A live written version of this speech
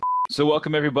So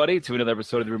welcome everybody to another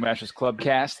episode of the Brewmasters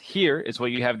Clubcast. Here is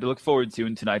what you have to look forward to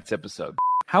in tonight's episode.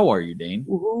 How are you, Dane?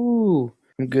 Ooh,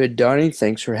 I'm good, Donnie.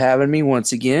 Thanks for having me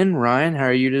once again. Ryan, how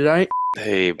are you tonight?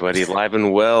 Hey, buddy, live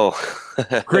and well.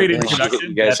 Great introduction.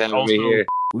 You guys having me here.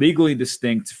 Legally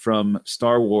distinct from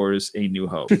Star Wars: A New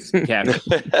Hope. Captain.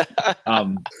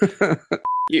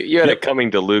 You had a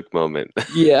coming to Luke moment.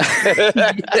 Yeah,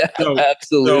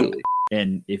 absolutely.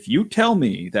 And if you tell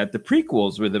me that the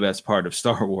prequels were the best part of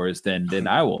Star Wars, then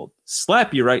I will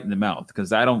slap you right in the mouth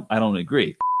because I don't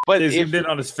agree. But they zoomed in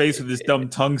on his face with his dumb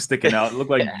tongue sticking out. It looked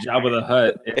like Jabba the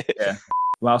Hutt. Yeah.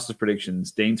 Louse's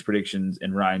predictions, Dane's predictions,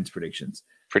 and Ryan's predictions.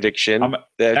 Prediction?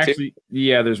 Actually,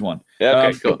 yeah, there's one. Yeah,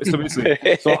 okay, cool. So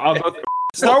basically,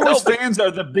 Star Wars fans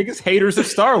are the biggest haters of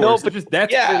Star Wars. That's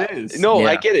what it is. No,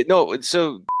 yeah. I get it. No,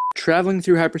 so traveling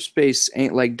through hyperspace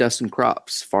ain't like dusting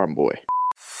crops, farm boy.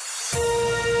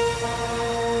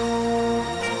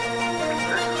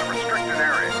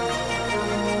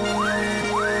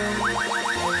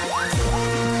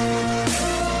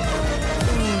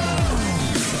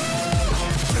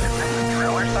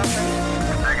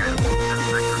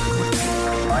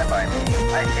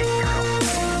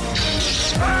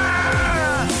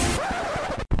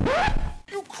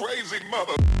 Crazy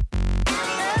mother.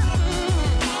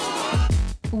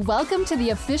 Welcome to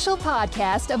the official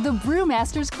podcast of the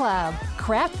Brewmasters Club,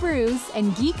 craft brews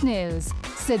and geek news.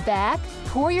 Sit back,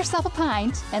 pour yourself a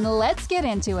pint, and let's get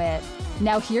into it.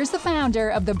 Now here's the founder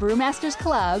of the Brewmasters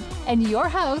Club and your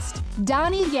host,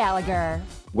 Donnie Gallagher.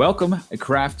 Welcome,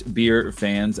 craft beer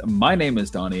fans. My name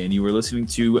is Donnie, and you are listening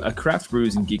to Craft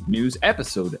Brews and Geek News,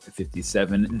 episode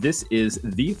 57. This is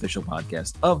the official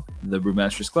podcast of the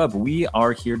Brewmasters Club. We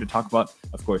are here to talk about,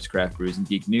 of course, craft brews and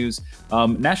geek news,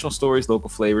 national stories, local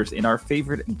flavors, and our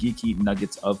favorite geeky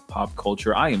nuggets of pop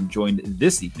culture. I am joined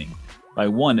this evening by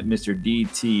one Mr.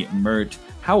 D.T. Mert.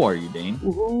 How are you, Dane?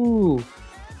 Ooh.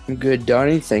 I'm good,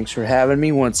 Donnie. Thanks for having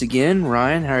me once again.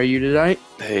 Ryan, how are you tonight?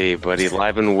 Hey, buddy,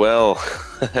 live and well.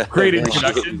 Great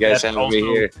introduction. You guys having me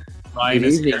here. Ryan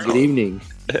Good evening.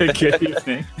 Good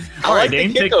evening. All right,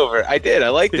 Dane, kick over. I did. I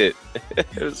liked it.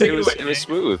 It was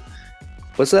smooth.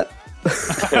 What's that?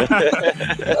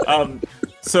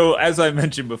 So as I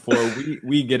mentioned before,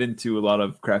 we get into a lot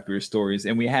of craft beer stories,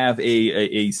 and we have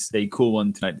a cool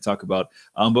one tonight to talk about.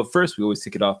 But first, we always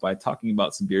kick it off by talking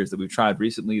about some beers that we've tried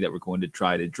recently that we're going to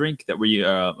try to drink that we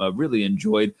really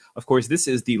enjoyed. Of course, this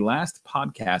is the last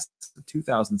podcast of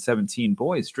 2017.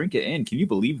 Boys, drink it in. Can you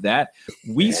believe that?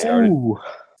 We started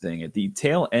thing at the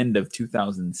tail end of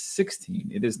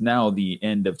 2016. It is now the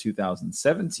end of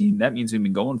 2017. That means we've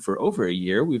been going for over a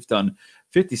year. We've done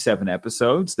 57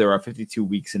 episodes. There are 52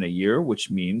 weeks in a year,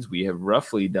 which means we have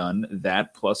roughly done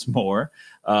that plus more.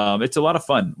 It's a lot of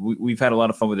fun. We've had a lot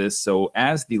of fun with this. So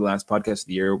as the last podcast of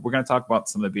the year, we're going to talk about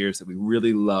some of the beers that we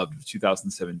really loved of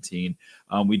 2017.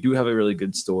 We do have a really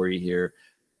good story here.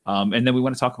 And then we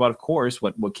want to talk about, of course,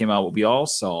 what came out. What we all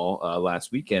saw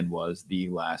last weekend was The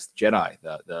Last Jedi,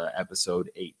 the episode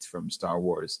 8 from Star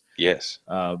Wars. Yes.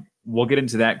 We'll get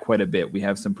into that quite a bit. We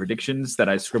have some predictions that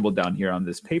I scribbled down here on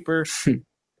this paper.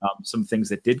 Some things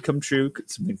that did come true,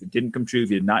 some things that didn't come true.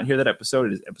 If you did not hear that episode,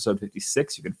 it is episode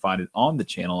 56. You can find it on the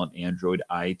channel on Android,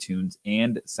 iTunes,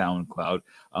 and SoundCloud.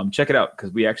 Check it out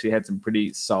because we actually had some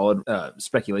pretty solid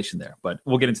speculation there. But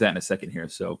we'll get into that in a second here.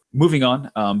 So moving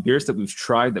on, beers that we've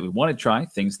tried that we want to try,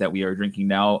 things that we are drinking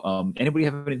now. Anybody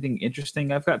have anything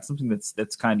interesting? I've got something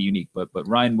that's kind of unique. But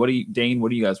Ryan, Dane,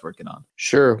 what are you guys working on?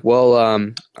 Sure. Well,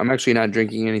 I'm actually not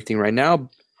drinking anything right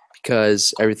now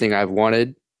because everything I've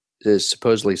wanted is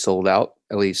supposedly sold out.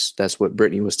 At least that's what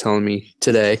Brittany was telling me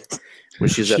today when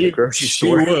she was at the grocery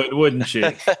store. She wouldn't she?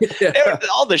 Yeah.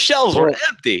 All the shelves were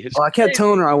empty. Well, I kept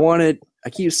telling her I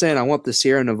keep saying I want the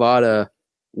Sierra Nevada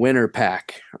winter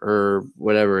pack or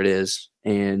whatever it is.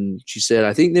 And she said,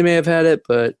 I think they may have had it,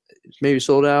 but it's maybe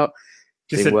sold out.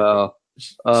 She said,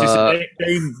 the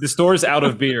store's out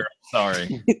of beer.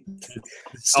 Sorry.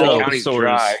 So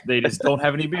they just don't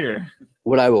have any beer.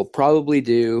 What I will probably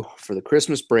do for the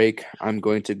Christmas break, I'm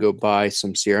going to go buy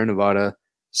some Sierra Nevada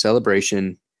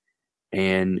Celebration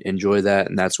and enjoy that,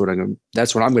 and that's what I'm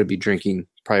going to be drinking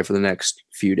probably for the next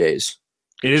few days.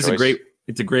 It's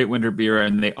a great winter beer,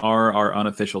 and they are our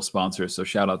unofficial sponsor. So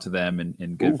shout out to them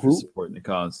and good for supporting the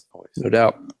cause. No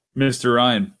doubt, Mr.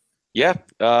 Ryan. Yeah,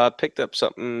 picked up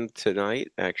something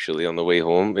tonight, actually, on the way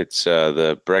home. It's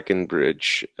the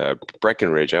Breckenridge.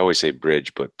 I always say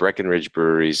Bridge, but Breckenridge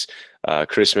Brewery's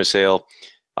Christmas Ale.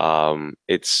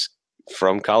 It's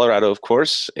from Colorado, of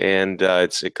course, and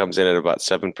it comes in at about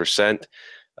 7%.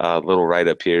 Little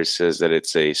write-up here says that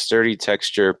it's a sturdy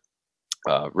texture,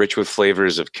 rich with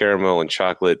flavors of caramel and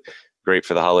chocolate, great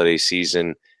for the holiday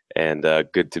season, and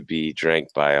good to be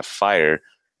drank by a fire.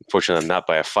 Unfortunately, I'm not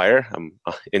by a fire. I'm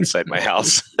inside my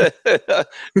house doing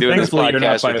this Thankfully, you're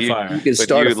not podcast by with a you, fire. You can with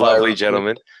start you a fire. lovely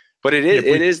gentlemen. But it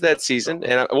is that season,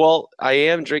 and I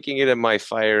am drinking it in my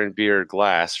fire and beer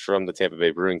glass from the Tampa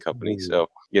Bay Brewing Company. So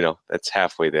that's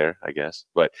halfway there, I guess.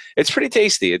 But it's pretty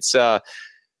tasty. It's not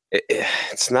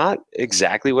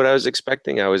exactly what I was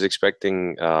expecting. I was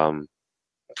expecting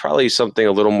probably something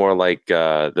a little more like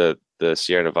the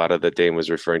Sierra Nevada that Dane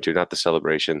was referring to, not the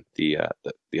Celebration, the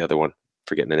other one.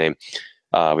 Forgetting the name.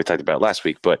 We talked about it last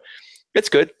week, but it's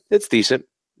good. It's decent.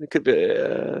 It could be.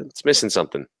 It's missing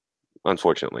something,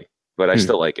 unfortunately, but I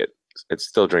still like it. It's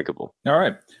still drinkable. All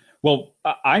right. Well,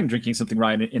 I'm drinking something,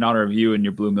 Ryan, in honor of you and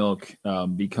your blue milk,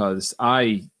 because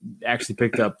I actually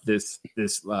picked up this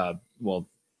the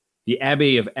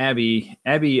Abbey of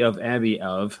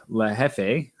La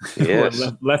Jefe, Yes.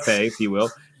 or Leffe, if you will.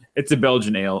 It's a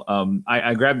Belgian ale.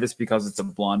 I grabbed this because it's a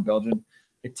blonde Belgian.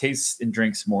 It tastes and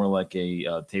drinks more like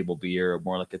a table beer, or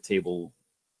more like a table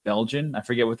Belgian. I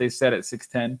forget what they said at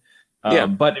 610.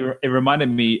 But it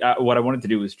reminded me, what I wanted to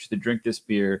do was just to drink this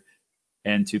beer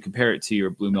and to compare it to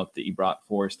your blue milk that you brought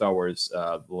for Star Wars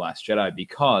The Last Jedi,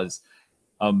 because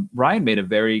Ryan made a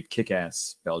very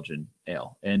kick-ass Belgian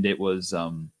ale, and it was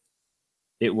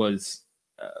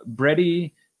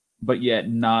bready, but yet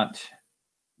not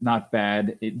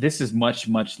bad. This is much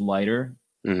lighter.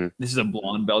 Mm-hmm. This is a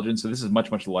blonde Belgian, so this is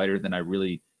much lighter than I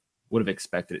really would have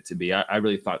expected it to be. I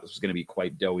really thought this was going to be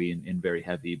quite doughy and very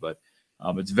heavy, but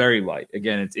it's very light.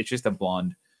 Again, it's just a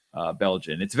blonde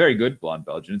Belgian. It's a very good blonde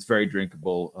Belgian. It's very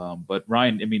drinkable. But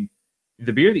Ryan, I mean,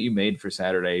 the beer that you made for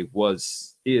Saturday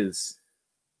is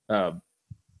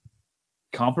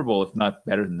comparable, if not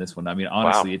better than this one. I mean,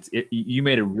 honestly, Wow. You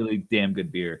made a really damn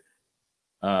good beer.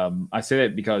 I say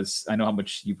that because I know how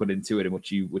much you put into it and what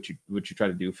you try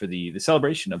to do for the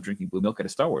celebration of drinking blue milk at a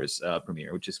Star Wars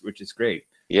premiere, which is great.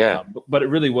 Yeah. But it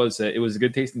really was it was a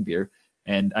good tasting beer,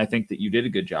 and I think that you did a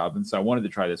good job. And so I wanted to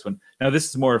try this one. Now this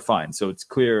is more refined, so it's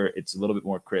clear. It's a little bit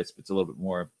more crisp. It's a little bit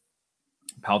more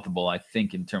palatable, I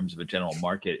think, in terms of a general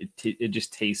market. It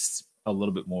just tastes a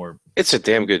little bit more. It's a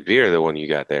damn good beer, the one you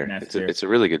got there. It's a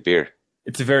really good beer.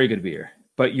 It's a very good beer.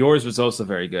 But yours was also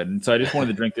very good, and so I just wanted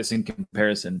to drink this in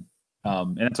comparison,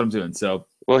 and that's what I'm doing. So,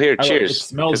 well, here,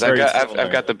 cheers. Because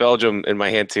I've got the Belgium in my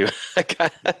hand too.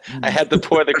 I had to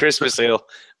pour the Christmas ale,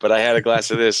 but I had a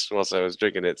glass of this whilst I was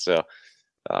drinking it. So,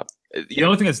 the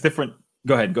only thing that's different.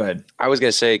 Go ahead. I was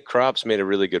gonna say, Crops made a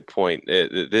really good point.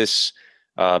 This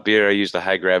beer, I used a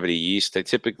high gravity yeast. I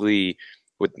typically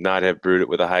would not have brewed it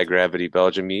with a high gravity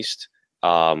Belgium yeast,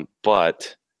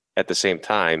 but at the same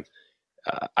time.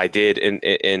 I did,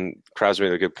 and Krause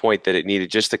made a good point that it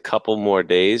needed just a couple more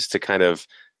days to kind of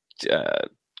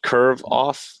curve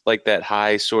off like that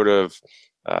high sort of,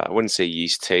 I wouldn't say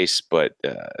yeast taste, but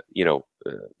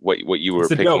what you were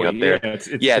picking up there.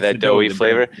 Yeah, that doughy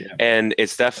flavor. Yeah. And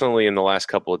it's definitely in the last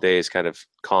couple of days kind of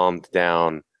calmed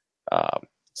down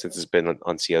since it's been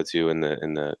on CO2 in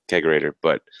the kegerator.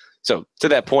 But so to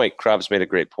that point, Krause made a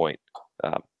great point.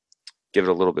 Give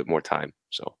it a little bit more time.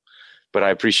 So. But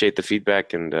I appreciate the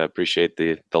feedback and appreciate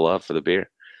the love for the beer.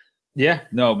 Yeah,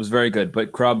 no, it was very good.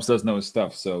 But Krabs does know his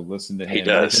stuff, so listen to him. He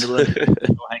does. Go hang out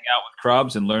with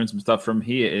Krabs and learn some stuff from him.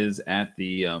 He is at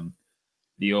the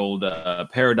old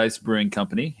Paradise Brewing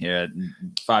Company here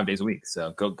 5 days a week.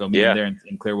 So go meet him there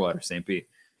in Clearwater, St. Pete.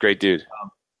 Great dude.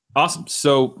 Awesome.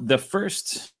 So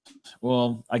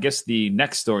I guess the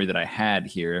next story that I had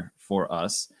here for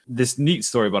us, this neat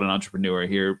story about an entrepreneur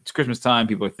here. It's Christmas time.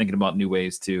 People are thinking about new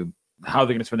ways to how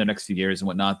they're going to spend their next few years and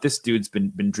whatnot. This dude's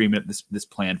been dreaming up this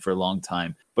plan for a long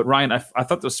time. But Ryan, I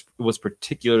thought this was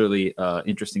particularly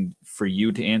interesting for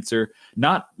you to answer,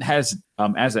 not as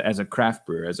a craft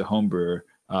brewer, as a home brewer.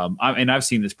 And I've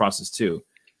seen this process too.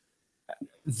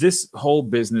 This whole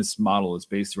business model is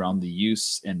based around the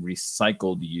use and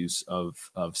recycled use of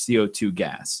CO2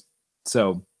 gas.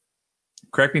 So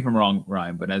correct me if I'm wrong,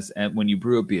 Ryan, but when you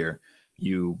brew a beer,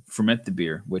 you ferment the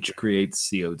beer, which creates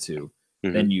CO2.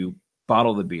 Mm-hmm. Then you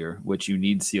bottle the beer, which you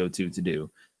need CO2 to do.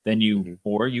 Then you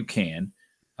can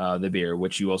the beer,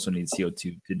 which you also need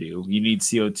CO2 to do. You need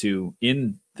CO2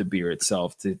 in the beer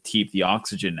itself to keep the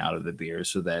oxygen out of the beer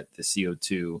so that the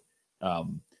CO2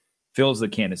 fills the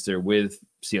canister with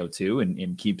CO2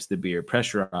 and keeps the beer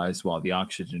pressurized while the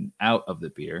oxygen out of the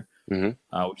beer,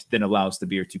 which then allows the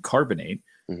beer to carbonate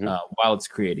while it's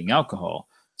creating alcohol.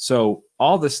 So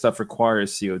all this stuff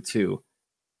requires CO2.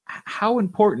 How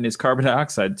important is carbon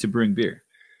dioxide to brewing beer?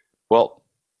 Well,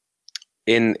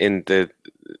 in the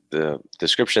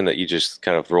description that you just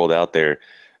kind of rolled out there,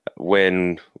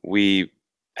 when we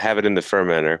have it in the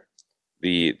fermenter,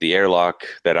 the airlock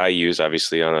that I use,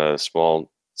 obviously on a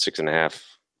small 6.5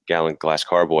 gallon glass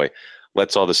carboy,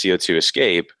 lets all the CO2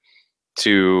 escape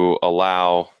to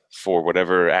allow for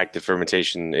whatever active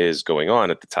fermentation is going on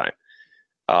at the time.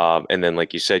 And then,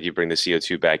 like you said, you bring the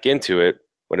CO2 back into it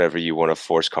whenever you want to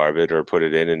force carb it or put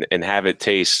it in, and have it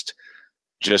taste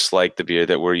just like the beer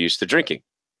that we're used to drinking,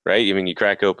 right? I mean, you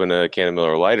crack open a can of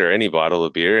Miller Lite or any bottle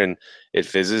of beer and it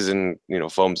fizzes and,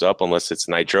 foams up unless it's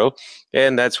nitro.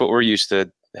 And that's what we're used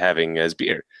to having as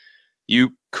beer.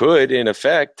 You could, in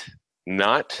effect,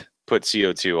 not put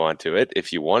CO2 onto it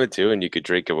if you wanted to, and you could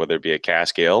drink it, whether it be a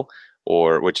cask ale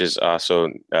which is also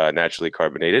naturally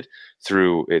carbonated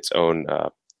through its own,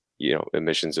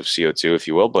 emissions of CO2, if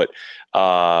you will. But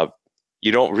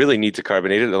you don't really need to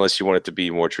carbonate it unless you want it to be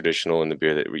more traditional in the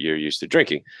beer that you're used to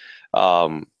drinking.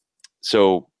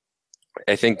 So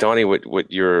I think, Donnie,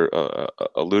 what you're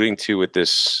alluding to with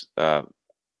this,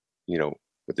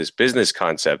 with this business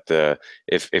concept,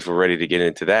 if we're ready to get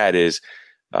into that, is,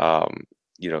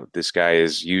 this guy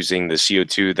is using the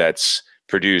CO2 that's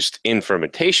produced in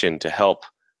fermentation to help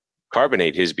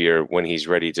carbonate his beer when he's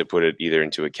ready to put it either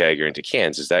into a keg or into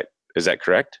cans. Is that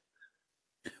correct?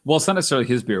 Well, it's not necessarily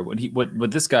his beer.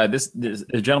 What this guy, this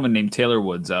a gentleman named Taylor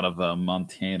Woods out of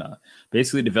Montana,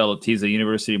 basically developed. He's a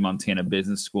University of Montana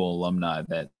Business School alumni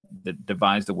that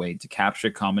devised a way to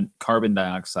capture carbon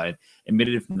dioxide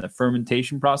emitted from the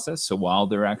fermentation process. So while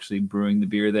they're actually brewing the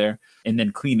beer there, and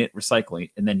then clean it, recycle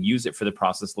it, and then use it for the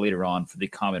process later on for the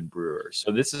common brewer.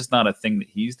 So this is not a thing that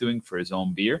he's doing for his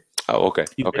own beer. Oh, okay.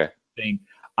 He's saying,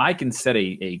 I can set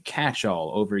a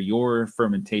catch-all over your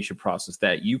fermentation process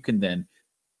that you can then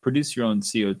produce your own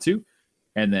CO2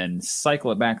 and then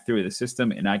cycle it back through the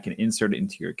system, and I can insert it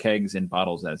into your kegs and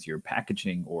bottles as you're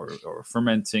packaging or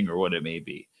fermenting or what it may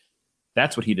be.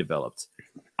 That's what he developed.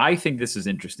 I think this is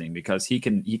interesting because he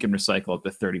can recycle up to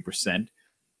 30%.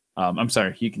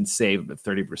 He can save up to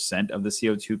 30% of the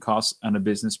CO2 costs on a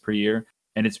business per year,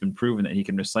 and it's been proven that he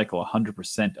can recycle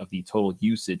 100% of the total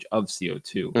usage of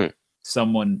CO2.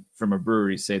 Someone from a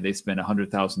brewery, say they spend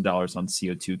 $100,000 on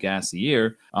CO2 gas a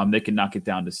year, they can knock it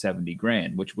down to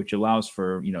 $70,000, which allows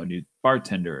for, new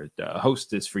bartender,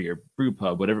 hostess for your brew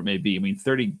pub, whatever it may be. I mean,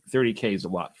 30K is a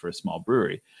lot for a small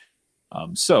brewery.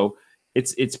 So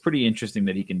it's pretty interesting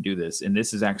that he can do this. And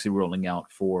this is actually rolling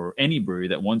out for any brewery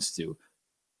that wants to.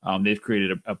 They've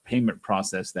created a payment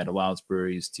process that allows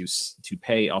breweries to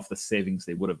pay off the savings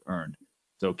they would have earned.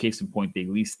 So case in point, they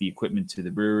lease the equipment to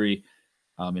the brewery.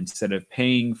 Instead of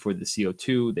paying for the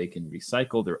CO2, they can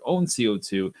recycle their own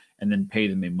CO2 and then pay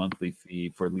them a monthly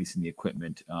fee for leasing the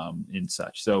equipment and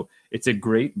such. So it's a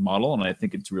great model, and I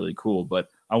think it's really cool. But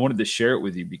I wanted to share it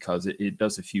with you because it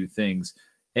does a few things.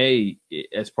 A,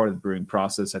 as part of the brewing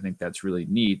process, I think that's really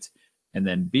neat. And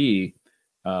then B,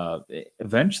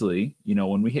 eventually,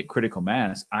 when we hit critical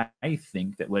mass, I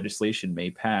think that legislation may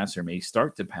pass or may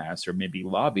start to pass or may be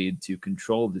lobbied to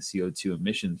control the CO2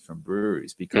 emissions from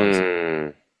breweries, because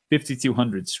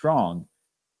 5,200 strong,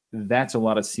 that's a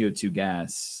lot of CO2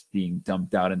 gas being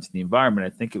dumped out into the environment.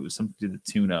 I think it was something to the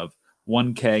tune of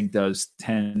one keg does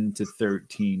 10 to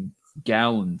 13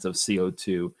 gallons of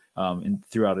CO2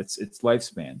 throughout its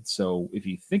lifespan. So if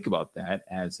you think about that,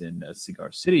 as in a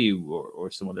Cigar City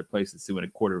or some other place that's doing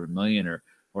 250,000 or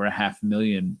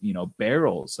 500,000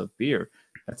 barrels of beer,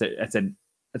 that's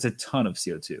a ton of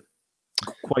CO2,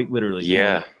 quite literally.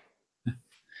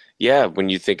 Yeah, when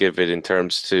you think of it in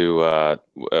terms to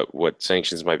what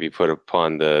sanctions might be put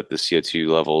upon the CO2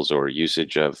 levels or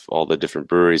usage of all the different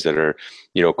breweries that are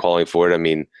calling for it, I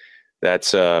mean,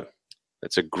 that's a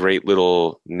great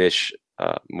little niche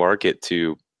market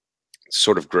to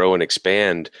sort of grow and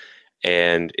expand.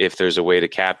 And if there's a way to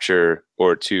capture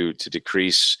or to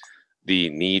decrease the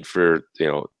need for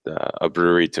a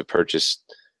brewery to purchase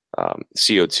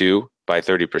CO2 by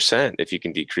 30%, if you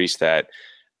can decrease that,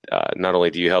 not only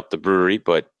do you help the brewery,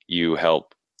 but you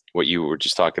help what you were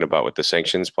just talking about with the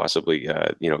sanctions, possibly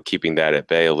keeping that at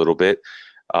bay a little bit,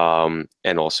 and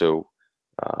also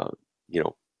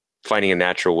finding a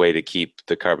natural way to keep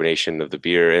the carbonation of the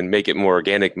beer and make it more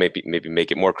organic, maybe make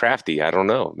it more crafty. I don't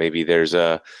know. Maybe there's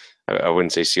I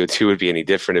wouldn't say CO2 would be any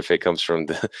different if it comes from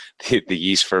the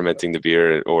yeast fermenting the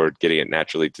beer or getting it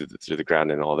naturally through the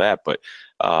ground and all that. But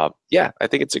yeah, I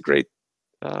think it's a great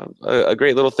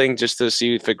little thing just to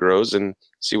see if it grows and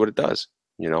see what it does,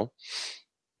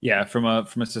 Yeah, from a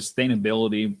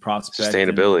sustainability prospect.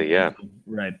 Yeah.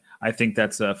 Right. I think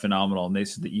that's phenomenal. And they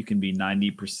said that you can be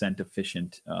 90%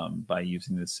 efficient by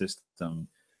using the system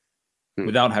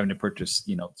without having to purchase,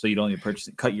 so you don't need to purchase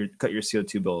it. Cut your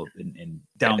CO2 bill in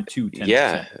down to 10%.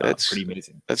 Yeah, that's pretty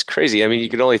amazing. That's crazy. I mean, you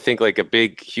can only think like a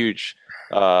big, huge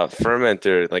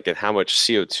fermenter, like, and how much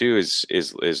CO2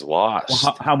 is lost.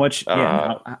 Well, how much?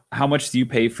 Yeah, how much do you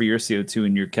pay for your CO2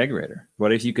 in your kegerator?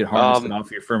 What if you could harness it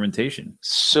off your fermentation?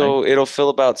 So it'll fill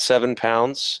about 7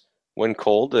 pounds when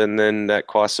cold, and then that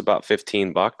costs about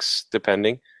 $15,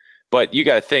 depending. But you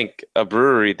got to think, a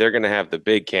brewery, they're going to have the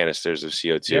big canisters of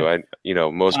CO2. Yeah.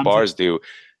 Most bars do.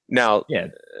 Now, Yeah.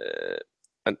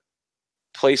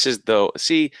 Places though,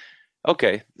 see,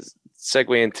 okay,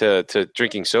 segue into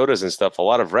drinking sodas and stuff. A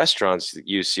lot of restaurants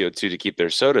use CO2 to keep their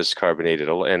sodas carbonated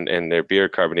and their beer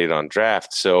carbonated on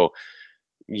draft. So,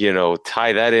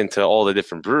 tie that into all the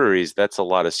different breweries, that's a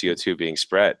lot of CO2 being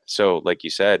spread. So, like you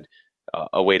said,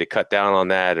 a way to cut down on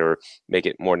that or make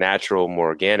it more natural, more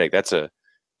organic, that's a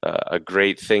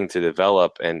great thing to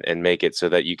develop and make it so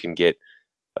that you can get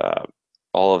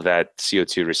all of that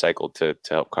CO2 recycled to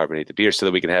help carbonate the beer so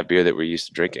that we can have beer that we're used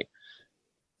to drinking.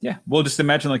 Yeah. Well, just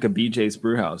imagine like a BJ's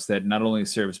Brewhouse that not only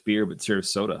serves beer, but serves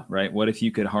soda, right? What if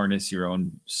you could harness your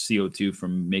own CO2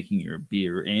 from making your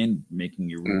beer and making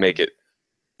your make it,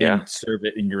 and serve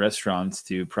it in your restaurants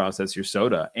to process your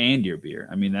soda and your beer?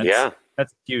 I mean,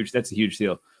 that's huge. That's a huge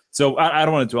deal. So I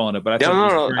don't want to dwell on it, but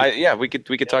we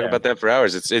could talk about that for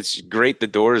hours. It's great, the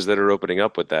doors that are opening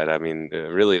up with that. I mean,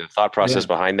 really the thought process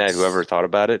behind that. Whoever thought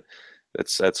about it,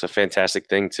 that's a fantastic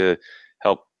thing to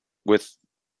help with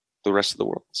the rest of the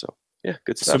world. So yeah,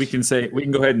 good stuff. So we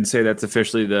can go ahead and say that's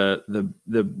officially the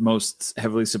most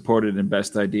heavily supported and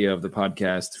best idea of the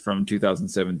podcast from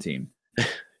 2017.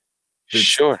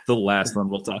 Sure, the last one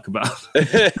we'll talk about.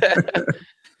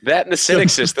 That and the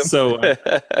Cynic system. So,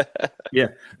 yeah,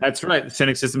 that's right. The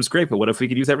Cynic system's great, but what if we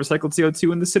could use that recycled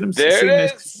CO2 in the Cynic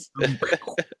system?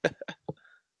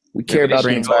 We care about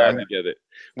the environment.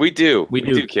 We do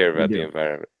care about the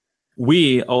environment.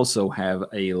 We also have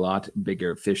a lot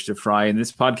bigger fish to fry in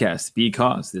this podcast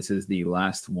because this is the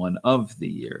last one of the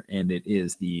year, and it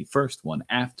is the first one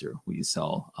after we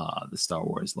saw the Star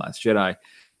Wars Last Jedi.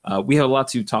 We have a lot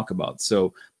to talk about.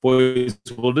 So, boys,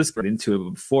 we'll just get into it.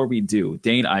 But before we do,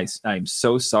 Dane, I'm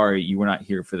so sorry you were not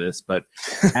here for this, but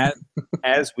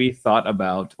as we thought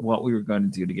about what we were going to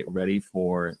do to get ready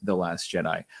for The Last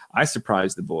Jedi, I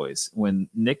surprised the boys. When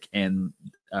Nick and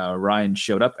Ryan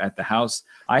showed up at the house,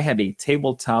 I had a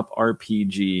tabletop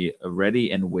RPG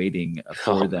ready and waiting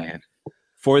for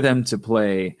them to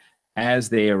play. As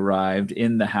they arrived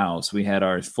in the house, we had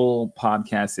our full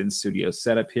podcast in studio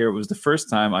setup here. It was the first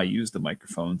time I used the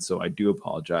microphone, so I do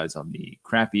apologize on the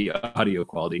crappy audio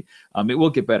quality. It will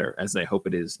get better, as I hope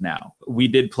it is now. We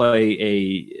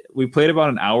played about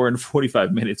an hour and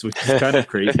 45 minutes, which is kind of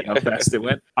crazy how fast it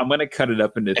went. I'm going to cut it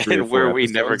up into 3 or 4 where episodes.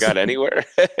 we never got anywhere.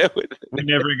 We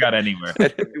never got anywhere.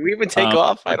 Did we even take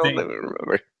off? I don't even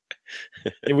remember.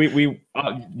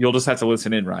 You'll just have to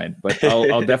listen in, Ryan, but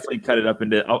I'll definitely cut it up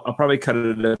into I'll probably cut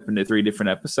it up into 3 different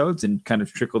episodes and kind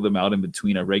of trickle them out in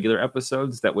between our regular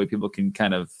episodes. That way people can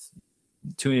kind of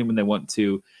tune in when they want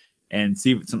to and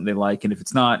see if it's something they like, and if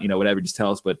it's not, whatever, just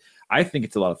tell us. But I think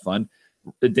it's a lot of fun.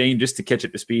 Dane, just to catch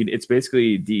up to speed, it's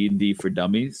basically D&D for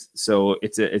dummies. So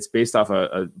it's based off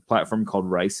a platform called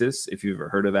Rysys, if you've ever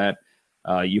heard of that.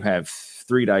 You have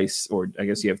 3 dice, or I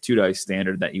guess you have 2 dice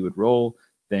standard that you would roll.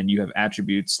 Then you have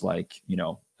attributes like,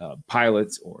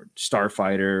 pilot or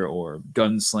starfighter or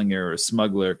gunslinger or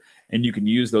smuggler, and you can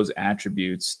use those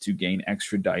attributes to gain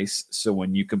extra dice. So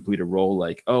when you complete a roll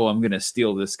like, oh, I'm going to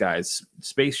steal this guy's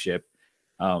spaceship,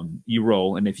 you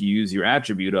roll, and if you use your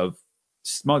attribute of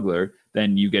smuggler,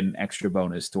 then you get an extra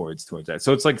bonus towards that.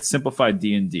 So it's like simplified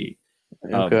D&D.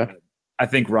 Okay. I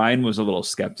think Ryan was a little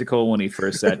skeptical when he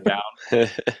first sat down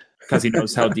because he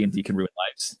knows how D&D can ruin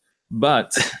lives.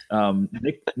 But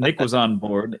Nick was on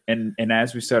board, and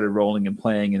as we started rolling and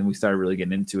playing and we started really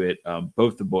getting into it,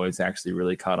 both the boys actually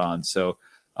really caught on. So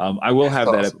I will have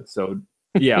that episode.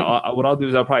 Yeah, what I'll do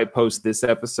is I'll probably post this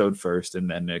episode first, and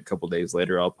then a couple days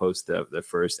later I'll post the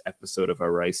first episode of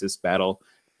our Rysys battle.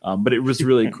 But it was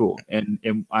really cool, and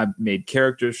I made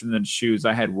characters from the shoes.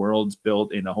 I had worlds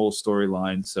built in a whole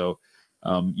storyline. So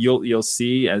you'll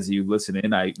see as you listen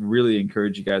in. I really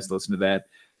encourage you guys to listen to that.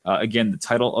 Again, the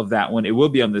title of that one, it will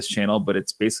be on this channel, but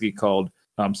it's basically called,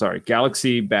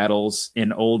 Galaxy Battles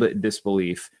in Old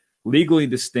Disbelief, legally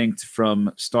distinct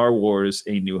from Star Wars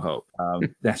A New Hope.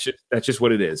 That's just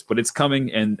what it is, but it's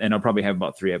coming, and I'll probably have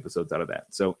about 3 episodes out of that.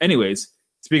 So anyways,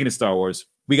 speaking of Star Wars,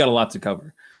 we got a lot to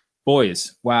cover.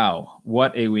 Boys, wow,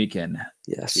 what a weekend.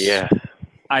 Yes. Yeah.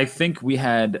 I think we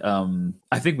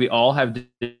all have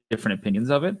different opinions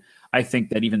of it. I think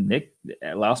that even Nick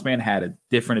Lausman had a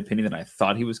different opinion than I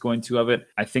thought he was going to of it.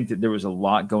 I think that there was a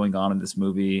lot going on in this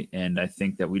movie, and I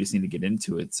think that we just need to get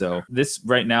into it. So this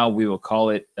right now, we will call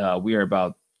it, we are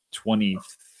about 20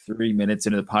 3 minutes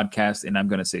into the podcast, and I'm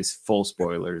going to say full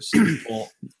spoilers,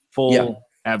 full Yeah.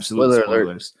 absolute Spoiler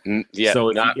alert. spoilers. Yeah,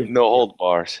 So no hold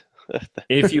bars.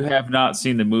 if you have not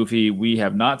seen the movie, we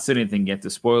have not said anything yet to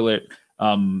spoil it.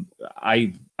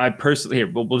 I personally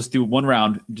here we'll just do one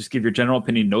round. Just give your general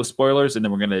opinion, no spoilers, and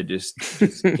then we're gonna just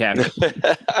cap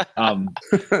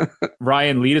it.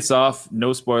 Ryan, lead us off.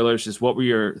 No spoilers. Just what were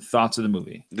your thoughts of the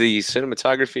movie? The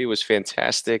cinematography was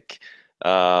fantastic.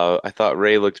 I thought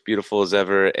Ray looked beautiful as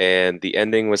ever, and the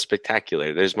ending was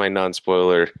spectacular. There's my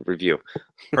non-spoiler review.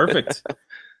 Perfect.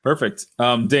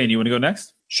 Dane, you want to go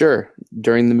next? Sure.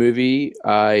 During the movie,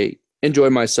 I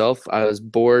enjoyed myself. I was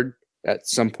bored at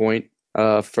some point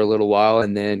for a little while,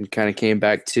 and then kind of came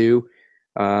back to.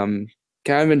 Kind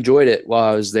of enjoyed it while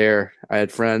I was there. I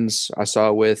had friends I saw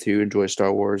it with who enjoy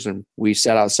Star Wars, and we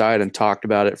sat outside and talked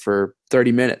about it for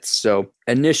 30 minutes. So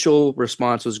initial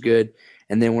response was good.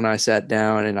 And then when I sat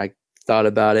down and I thought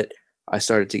about it, I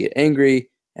started to get angry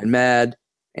and mad.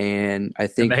 And I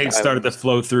think the hate started to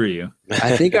flow through you.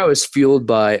 I think I was fueled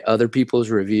by other people's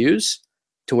reviews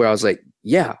to where I was like,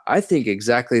 yeah, I think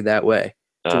exactly that way.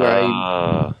 To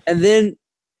where and then,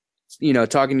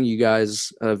 talking to you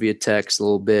guys via text a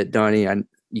little bit, Donnie,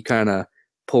 you kind of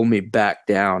pulled me back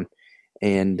down.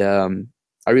 And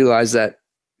I realized that,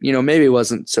 maybe it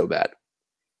wasn't so bad.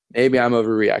 Maybe I'm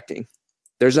overreacting.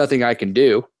 There's nothing I can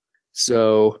do.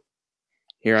 So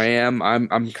here I am.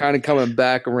 I'm kind of coming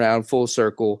back around full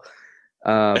circle,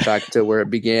 back to where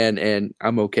it began, and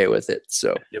I'm okay with it.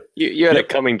 So you had a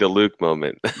coming to Luke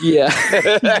moment. Yeah,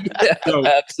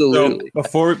 absolutely.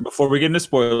 So before we get into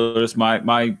spoilers,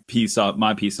 my piece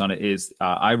on it is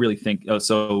I really think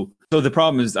So the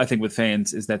problem is, I think, with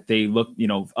fans is that they look,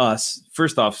 us,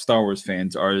 first off, Star Wars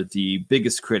fans are the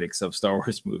biggest critics of Star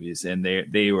Wars movies, and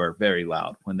they are very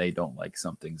loud when they don't like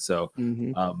something. So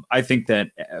I think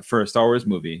that for a Star Wars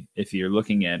movie, if you're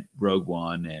looking at Rogue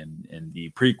One and the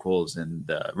prequels and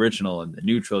the original and the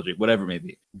new trilogy, whatever it may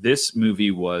be, this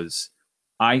movie was,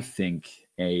 I think,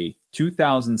 a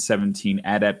 2017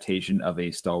 adaptation of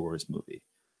a Star Wars movie.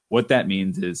 What that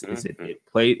means is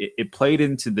it played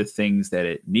into the things that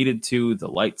it needed to, the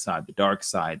light side, the dark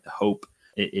side, the hope.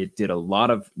 It did a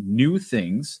lot of new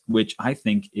things, which I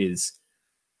think is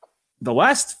the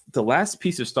last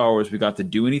piece of Star Wars we got to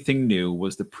do anything new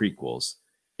was the prequels.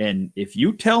 And if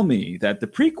you tell me that the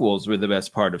prequels were the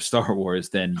best part of Star Wars,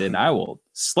 then I will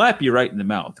slap you right in the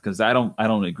mouth, because I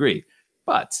don't agree.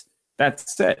 But that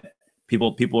said,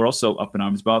 People are also up in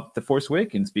arms about The Force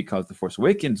Awakens, because The Force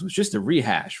Awakens was just a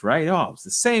rehash, right? Oh, it was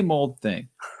the same old thing,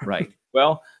 right?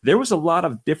 Well, there was a lot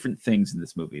of different things in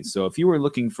this movie. So if you were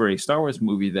looking for a Star Wars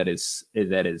movie that is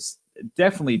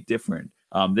definitely different,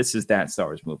 this is that Star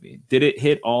Wars movie. Did it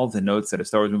hit all the notes that a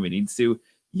Star Wars movie needs to?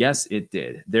 Yes, it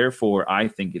did. Therefore, I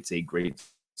think it's a great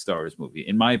Star Wars movie.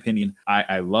 In my opinion,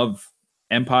 I love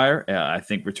Empire. I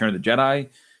think Return of the Jedi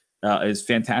is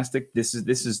fantastic. This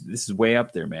is way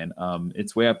up there, man.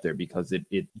 It's way up there because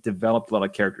it developed a lot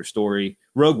of character story.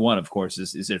 Rogue One, of course,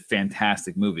 is a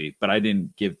fantastic movie, but I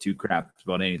didn't give two craps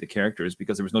about any of the characters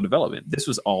because there was no development. This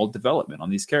was all development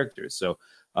on these characters. So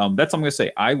that's all I'm gonna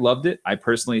say. I loved it. I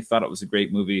personally thought it was a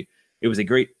great movie. It was a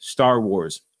great Star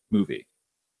Wars movie.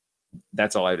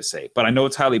 That's all I have to say. But I know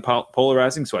it's highly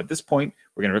polarizing. So at this point,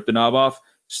 we're gonna rip the knob off.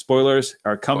 Spoilers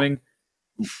are coming.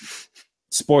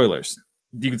 Spoilers.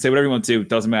 You can say whatever you want to. It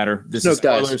doesn't matter. This is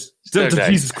spoilers.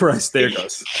 Jesus Christ. There it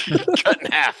goes. Cut in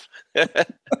half.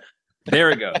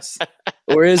 There it goes.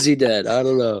 Or is he dead? I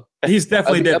don't know. He's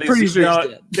definitely dead. I'm pretty sure he's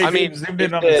dead. They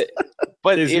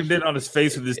zoomed in on his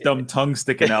face with his dumb tongue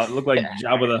sticking out. It looked like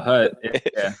Jabba the Hutt.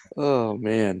 Yeah. Oh,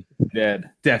 man. Dead.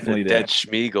 Definitely dead. Dead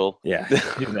Schmeagol. Yeah.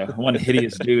 One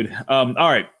hideous dude. All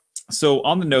right. So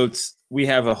on the notes, we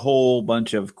have a whole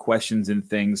bunch of questions and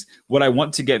things. What I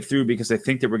want to get through, because I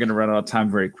think that we're going to run out of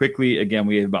time very quickly. Again,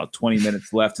 we have about 20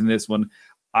 minutes left in this one.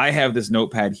 I have this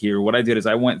notepad here. What I did is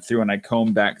I went through and I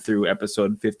combed back through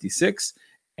episode 56,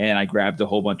 and I grabbed a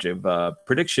whole bunch of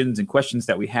predictions and questions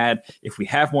that we had. If we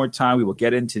have more time, we will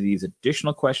get into these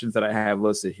additional questions that I have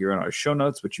listed here on our show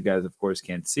notes, which you guys, of course,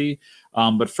 can't see.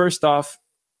 But first off,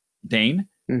 Dane,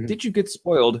 did you get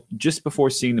spoiled just before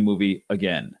seeing the movie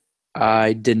again?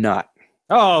 I did not.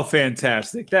 Oh,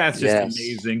 fantastic. That's just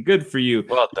amazing. Good for you.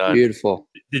 Well done. Beautiful.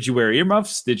 Did you wear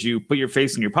earmuffs? Did you put your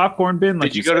face in your popcorn bin?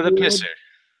 Did you go to the pisser?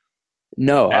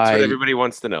 No. That's what everybody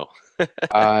wants to know.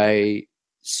 I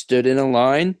stood in a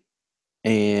line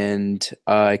and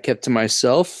I kept to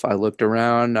myself. I looked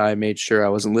around. I made sure I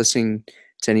wasn't listening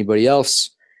to anybody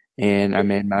else. And I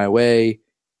made my way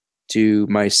to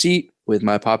my seat with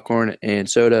my popcorn and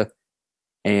soda.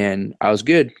 And I was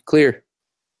good. Clear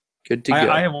Good to go.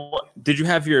 I am. Did you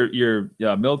have your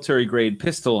military grade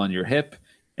pistol on your hip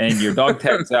and your dog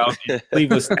tags out and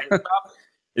sleeveless tank top?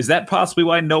 Is that possibly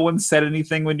why no one said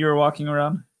anything when you were walking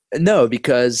around? No,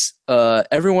 because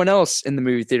everyone else in the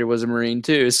movie theater was a Marine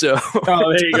too. So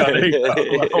Oh, there you go. There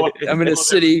you go. I'm in a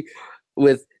city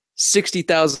with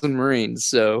 60,000 Marines.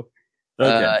 So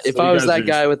if I was that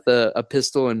guy with a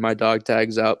pistol and my dog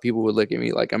tags out, people would look at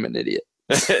me like I'm an idiot.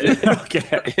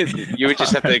 Okay. You would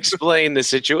just have to explain the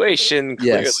situation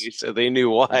clearly, Yes. so they knew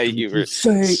why you were.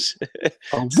 Say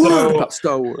a word about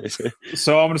Star Wars.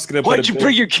 So I'm just gonna. Why'd you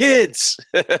bring your kids?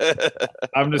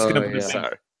 I'm just gonna put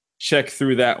Sorry. check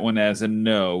through that one as a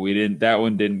no. We didn't. That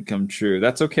one didn't come true.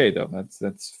 That's okay though.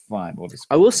 That's fine. We'll just.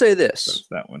 I will say this. Cross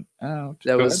that one out.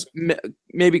 That Go was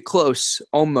maybe close,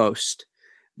 almost.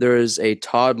 There is a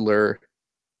toddler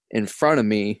in front of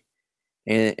me,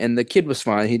 and the kid was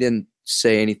fine. He didn't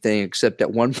say anything except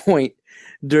at one point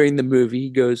during the movie, he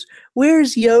goes,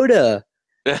 "Where's Yoda?"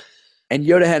 And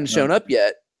Yoda hadn't shown up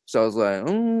yet, so I was like,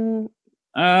 "Oh,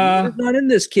 Yoda's not in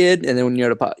this, kid." And then when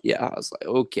Yoda popped, I was like,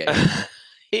 "Okay."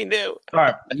 He knew. All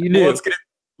right. You knew.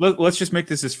 Let's just make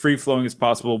this as free flowing as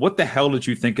possible. What the hell did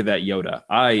you think of that Yoda?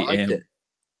 I liked am it.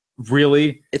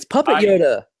 really. It's Puppet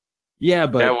Yoda. Yeah,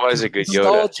 but That was a good Yoda.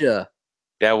 Nostalgia.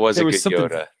 That was a there good was something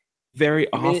Yoda.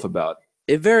 very off about.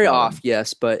 It very off,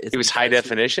 yes, but It was high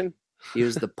definition. He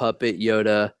was the Puppet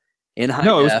Yoda in high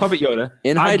No, it was def. Puppet Yoda.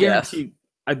 In I high def. guarantee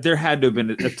there had to have been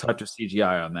a touch of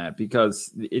CGI on that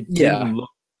because it Yeah.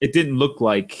 didn't look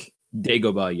like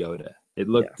Dagobah Yoda. It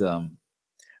looked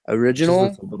Original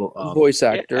just looked a little off. voice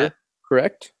actor, Yeah.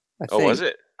 correct? I Oh, think. was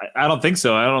it? I don't think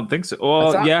so. I don't think so. I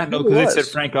Well, thought yeah, it no, because they was. said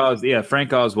Frank Oz. Yeah,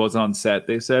 Frank Oz was on set.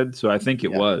 They said so. I think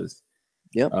it Yeah. was.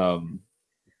 Yep.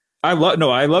 I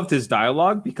loved his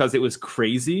dialogue because it was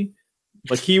crazy.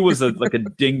 Like he was like a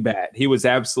dingbat. He was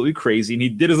absolutely crazy, and he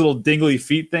did his little dingly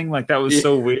feet thing. Like that was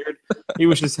so weird. He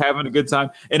was just having a good time.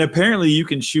 And apparently, you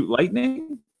can shoot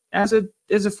lightning as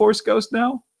a Force ghost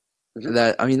now.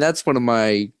 That's one of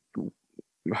my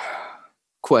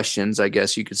questions, I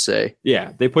guess you could say.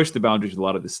 Yeah, they pushed the boundaries with a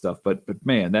lot of this stuff. But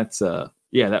man, that's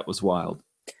that was wild.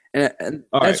 And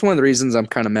All that's right. one of the reasons I'm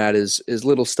kind of mad is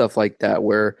little stuff like that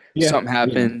where Yeah, something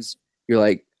happens, you're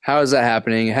like, how is that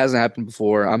happening? It hasn't happened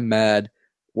before. I'm mad.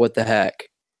 What the heck?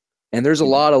 And there's a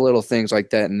lot of little things like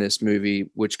that in this movie,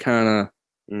 which kind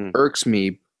of irks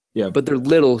me. Yeah. But they're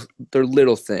little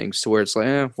things to where it's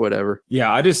like, whatever.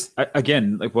 Yeah,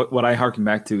 again, like what I harken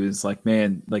back to is like,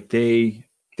 man, like they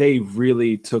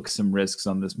really took some risks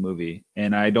on this movie,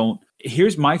 and I don't.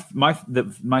 Here's my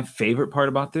favorite part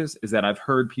about this is that I've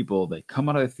heard people, they come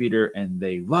out of the theater and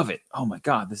they love it. Oh my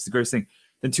god, this is the greatest thing.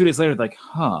 Then 2 days later, they're like,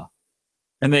 huh,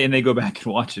 and they go back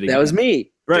and watch it again. That was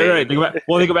me. Right. They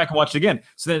go back and watch it again.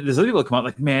 So then there's other people that come out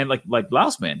like, man, like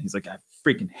Louse Man. He's like, I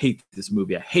freaking hate this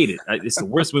movie. I hate it. It's the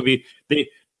worst movie. They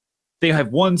have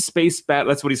one space battle.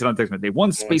 That's what he said on text. They have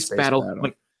one space battle.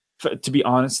 Like, to be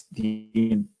honest, the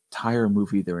entire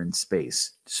movie they're in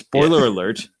space. Spoiler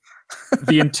alert.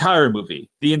 The entire movie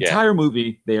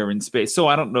they are in space. So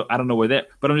I don't know where that,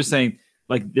 but I'm just saying,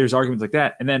 like, there's arguments like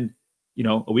that, and then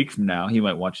a week from now he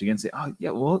might watch it again and say, oh yeah,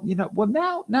 well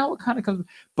now it kind of comes.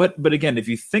 But again, if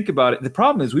you think about it, the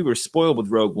problem is we were spoiled with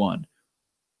Rogue One.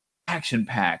 Action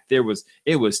packed. It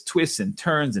was twists and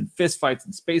turns and fist fights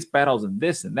and space battles and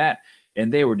this and that,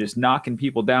 and they were just knocking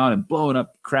people down and blowing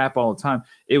up crap all the time.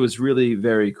 It was really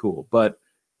very cool, but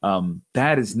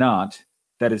that is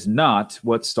not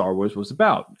what Star Wars was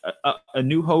about. A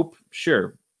New Hope,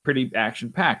 sure, pretty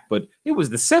action packed, but it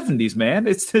was the 70s, man.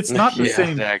 It's not the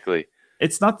same. Exactly.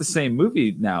 It's not the same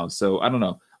movie now, so I don't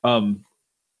know.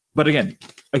 But again,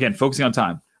 focusing on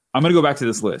time, I'm going to go back to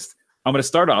this list. I'm going to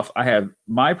start off. I have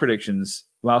my predictions,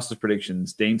 Louse's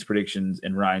predictions, Dane's predictions,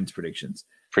 and Ryan's predictions.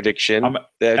 Prediction.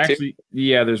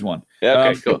 Yeah, there's one. Yeah,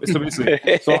 okay, cool. So basically,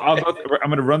 I'm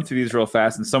going to run through these real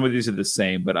fast, and some of these are the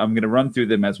same, but I'm going to run through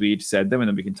them as we each said them, and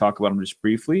then we can talk about them just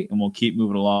briefly, and we'll keep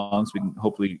moving along so we can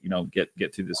hopefully,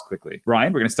 get through this quickly.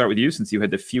 Ryan, we're going to start with you since you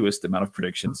had the fewest amount of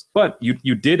predictions, but you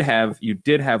did have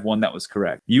one that was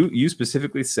correct. You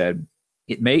specifically said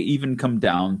it may even come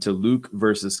down to Luke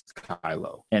versus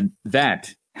Kylo, and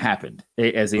that happened.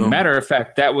 As a matter of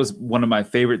fact, that was one of my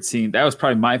favorite scenes. That was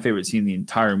probably my favorite scene in the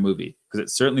entire movie because it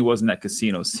certainly wasn't that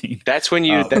casino scene. That's when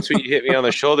you hit me on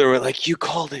the shoulder. We're like, you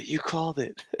called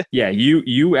it. Yeah,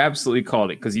 you absolutely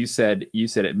called it because you said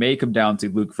it may come down to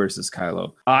Luke versus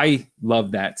Kylo. I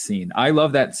love that scene. I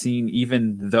love that scene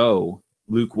even though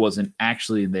Luke wasn't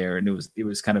actually there, and it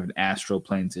was kind of an astral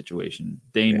plane situation.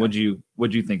 Dane, what'd you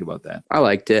think about that? I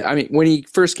liked it. I mean, when he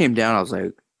first came down, I was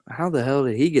like, how the hell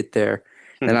did he get there?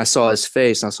 and I saw his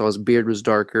face, and I saw his beard was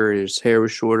darker, his hair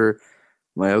was shorter.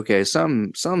 I'm like, okay,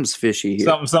 something's fishy here.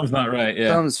 Something's not right.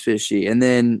 Yeah. Something's fishy. And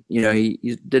then,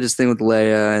 he did his thing with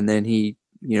Leia, and then he,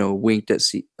 winked at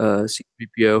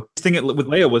C3PO. The thing with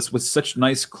Leia was such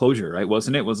nice closure, right?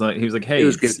 Wasn't it? Was like he was like, hey, It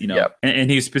was good. and,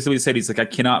 he specifically said he's like, I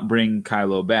cannot bring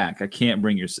Kylo back. I can't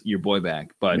bring your boy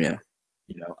back, but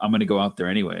I'm gonna go out there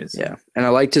anyways. Yeah, and I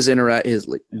liked his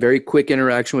very quick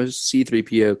interaction with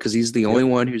C3PO because he's the only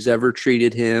one who's ever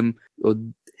treated him. Well,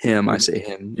 I say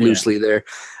him loosely there,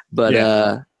 but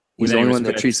he's the only one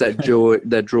that treats that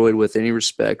droid with any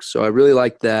respect. So I really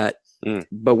like that.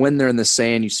 But when they're in the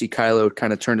sand, you see Kylo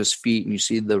kind of turn his feet, and you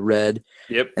see the red.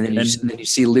 Yep. And then you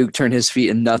see Luke turn his feet,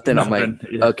 and nothing. I'm like,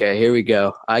 okay, here we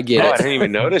go. I get it. I didn't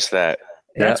even notice that.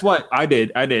 That's what I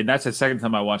did. That's the second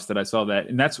time I watched that I saw that,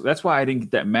 and that's why I didn't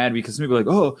get that mad, because some people are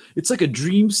like, oh, it's like a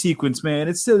dream sequence, man.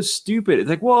 It's so stupid. It's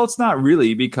like, well, it's not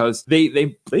really, because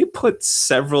they put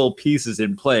several pieces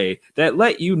in play that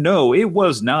let you know it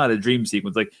was not a dream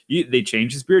sequence. Like they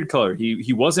changed his beard color.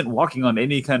 He wasn't walking on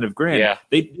any kind of grid. Yeah.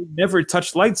 They never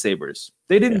touched lightsabers.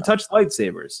 They didn't touch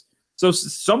lightsabers. So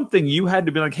something you had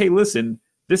to be like, hey, listen,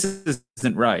 this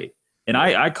isn't right. And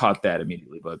I caught that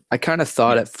immediately, but I kind of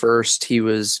thought at first he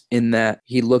was in that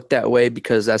he looked that way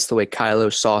because that's the way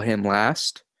Kylo saw him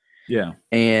last. Yeah.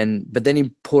 But then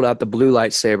he pulled out the blue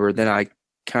lightsaber. Then I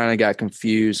kind of got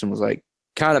confused and was like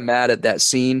kind of mad at that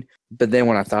scene. But then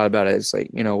when I thought about it, it's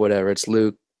like, whatever. It's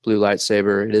Luke, blue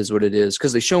lightsaber. It is what it is.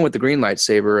 Because they show him with the green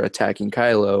lightsaber attacking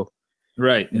Kylo.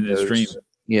 Right, in the stream.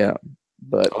 Yeah.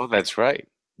 But that's right.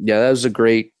 Yeah, that was a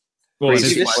great. Well,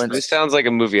 this sounds like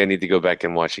a movie I need to go back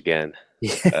and watch again.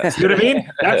 Yeah. You know what I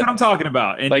mean? That's what I'm talking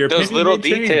about. And like your those little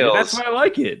details. That's why I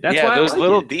like it. That's why those I like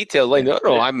little it. details.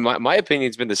 Like my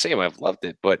opinion's been the same. I've loved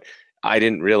it, but I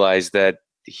didn't realize that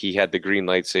he had the green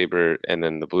lightsaber and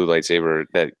then the blue lightsaber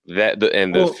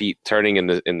the feet turning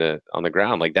on the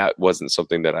ground. Like that wasn't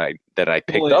something that I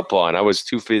picked up on. I was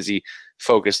too busy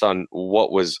focused on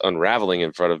what was unraveling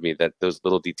in front of me that those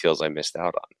little details I missed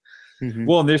out on. Mm-hmm.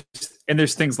 Well, and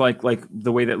there's things like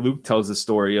the way that Luke tells the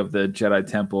story of the Jedi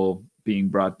Temple being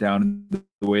brought down, and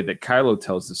the way that Kylo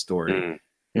tells the story.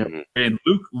 Mm-hmm. And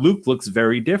Luke looks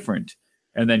very different.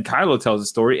 And then Kylo tells the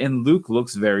story, and Luke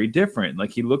looks very different.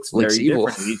 Like he looks very evil.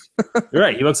 different. You're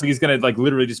right. He looks like he's gonna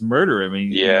literally just murder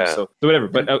him. So whatever.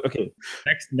 But okay.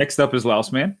 Next up is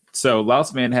Louse Man. So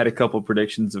Louse Man had a couple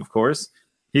predictions, of course.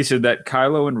 He said that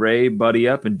Kylo and Rey buddy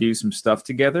up and do some stuff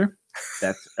together.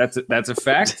 That's a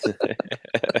fact.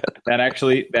 that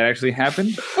actually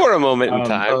happened for a moment in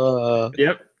time.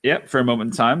 Yep, for a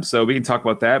moment in time. So we can talk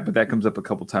about that, but that comes up a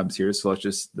couple times here. So let's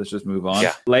just move on.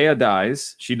 Yeah. Leia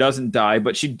dies. She doesn't die,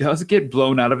 but she does get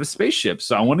blown out of a spaceship.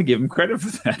 So I want to give him credit for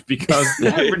that, because the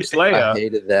average Leia. I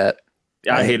hated that.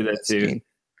 I hated that too. Scene.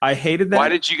 I hated that. Why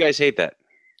did you guys hate that?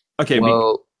 Okay,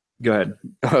 well, go ahead.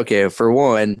 Okay, for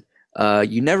one,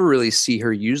 you never really see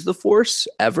her use the Force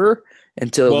ever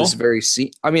until this very scene.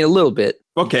 I mean, a little bit.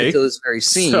 Okay. Until this very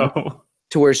scene.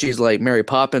 To where she's like Mary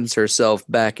Poppins herself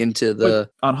back into the.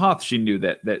 But on Hoth, she knew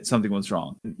that something was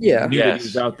wrong. Yeah. Knew that he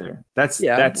was out there. That's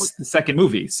the second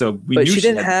movie. So we knew she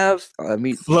didn't have. I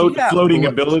mean, floating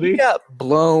ability. She got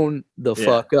blown the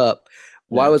fuck up.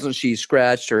 Why wasn't she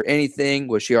scratched or anything?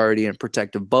 Was she already in a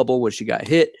protective bubble? Was she got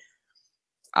hit?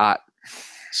 I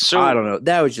don't know.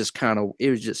 That was just it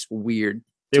was just weird.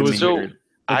 It was weird.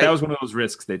 But that was one of those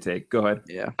risks they take. Go ahead.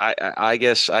 Yeah. I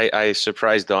guess I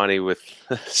surprised Donnie with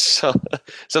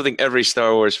something every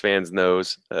Star Wars fan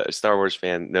knows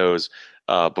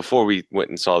before we went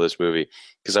and saw this movie,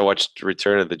 because I watched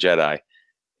Return of the Jedi,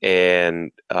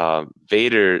 and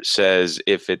Vader says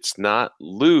if it's not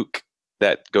Luke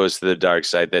that goes to the dark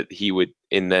side, that he would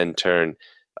then turn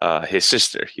his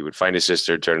sister. He would find his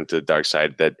sister, turn to the dark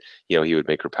side, that he would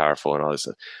make her powerful and all this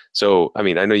stuff. So I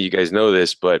mean, I know you guys know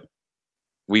this, but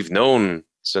we've known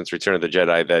since Return of the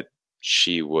Jedi that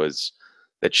she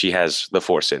has the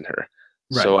Force in her.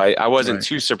 Right. So I wasn't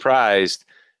too surprised.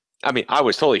 I mean, I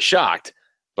was totally shocked,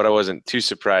 but I wasn't too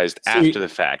surprised after the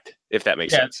fact, if that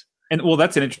makes sense. And well,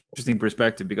 that's an interesting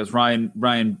perspective, because Ryan,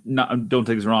 don't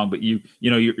take this wrong, but you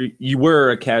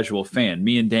were a casual fan.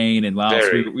 Me and Dane and Laos,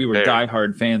 we were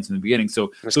diehard fans in the beginning.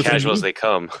 So as casual as they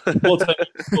come. Well, it's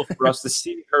unusual for us to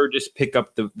see her just pick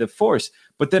up the Force.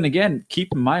 But then again, keep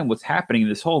in mind what's happening in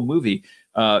this whole movie.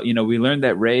 We learned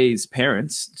that Rey's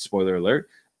parents, spoiler alert,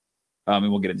 and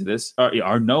we'll get into this,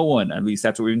 are no one. At least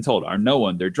that's what we've been told. Are no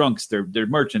one. They're drunks. They're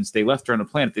merchants. They left her on a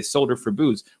planet. They sold her for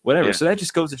booze. Whatever. Yeah. So that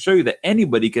just goes to show you that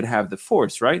anybody could have the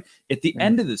Force, right? At the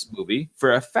end of this movie,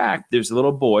 for a fact, there's a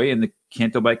little boy in the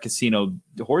Canto Bight Casino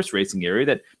horse racing area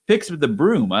that picks up the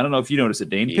broom. I don't know if you noticed it,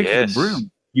 Dane. Picks up the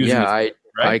broom.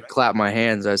 right? I clapped my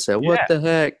hands. I said, "What Yeah. the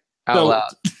heck?" Out So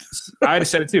loud. I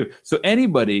just said it too. So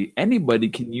anybody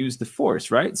can use the Force,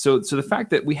 right? So the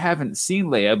fact that we haven't seen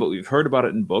Leia, but we've heard about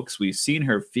it in books, we've seen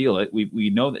her feel it. We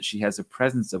know that she has a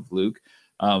presence of Luke,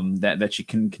 that she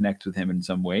can connect with him in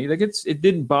some way. Like it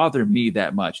didn't bother me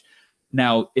that much.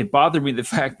 Now it bothered me the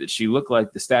fact that she looked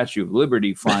like the Statue of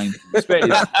Liberty flying through space.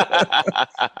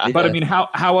 But I mean, how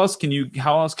else can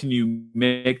you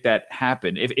make that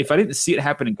happen? If I didn't see it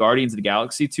happen in Guardians of the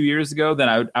Galaxy 2 years ago, then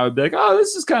I would be like, oh,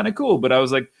 this is kind of cool. But I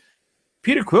was like,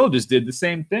 Peter Quill just did the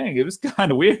same thing. It was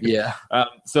kind of weird. Yeah.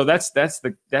 So that's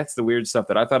the weird stuff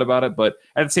that I thought about it. But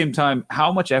at the same time,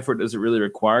 how much effort does it really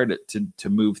require to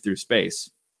move through space?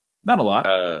 Not a lot,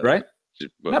 right?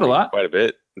 Not a lot. Quite a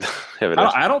bit.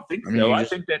 I don't think I mean, so. you I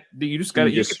just- think that you just got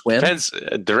to just swim. Depends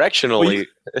directionally.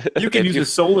 you can use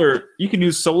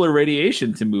solar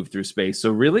radiation to move through space.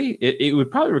 So really, it would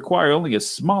probably require only a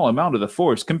small amount of the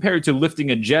Force compared to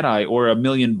lifting a Jedi or a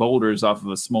million boulders off of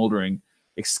a smoldering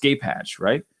escape hatch,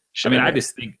 right? Sure. I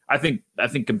mean, I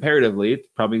think comparatively, it's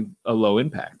probably a low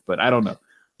impact, but I don't know.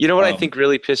 You know what I think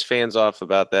really pissed fans off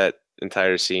about that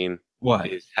entire scene What?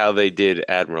 is how they did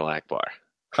Admiral Akbar.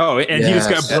 Oh, and he just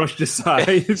got Yes. brushed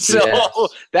aside. So Yes.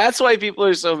 that's why people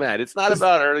are so mad. It's not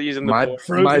about her using the My- Force.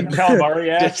 Frozen calamari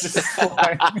ass.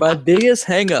 My biggest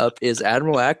hang up is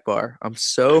Admiral Akbar. I'm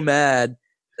so mad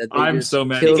that they I'm just so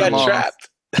mad. He killed got him off. trapped.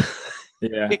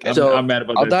 Yeah, So, I'm mad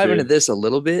about I'll that dive too. into this a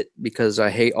little bit because I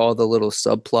hate all the little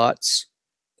subplots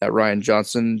that Ryan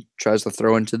Johnson tries to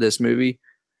throw into this movie.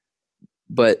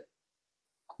 But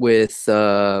with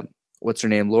what's her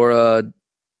name, Laura?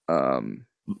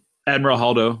 Admiral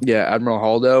Haldo, Yeah, Admiral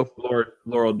Haldo.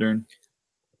 Laurel Dern.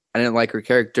 I didn't like her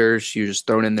character. She was just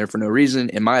thrown in there for no reason.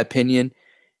 In my opinion,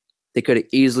 they could have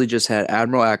easily just had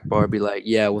Admiral Akbar be like,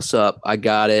 "Yeah, what's up? I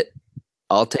got it.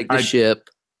 I'll take the ship."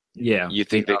 Yeah, You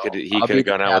think You he I'll could be have the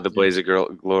gone out with the captain. blaze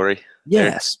of glory?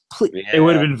 Yes, please. Yeah. it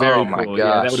would have been very Oh my cool. Yeah,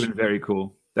 that gosh. would have been very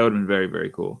cool. That would have been very, very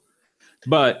cool.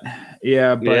 But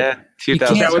yeah, but Yeah, You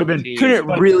can't- that would have been 2017.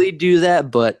 Couldn't really do that,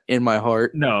 but in my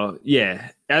heart, no, yeah.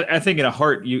 I think in a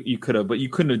heart you could have, but you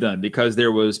couldn't have done because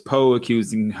there was Poe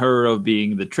accusing her of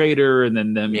being the traitor, and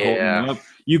then them holding Yeah. him up.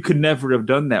 You could never have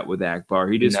done that with Akbar.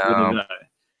 He just wouldn't have No. done it.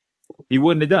 He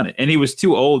wouldn't have done it, and he was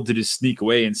too old to just sneak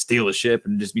away and steal a ship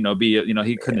and just he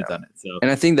couldn't have done it. So and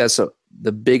I think that's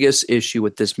the biggest issue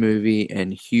with this movie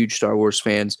and huge Star Wars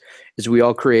fans is we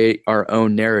all create our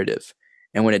own narrative,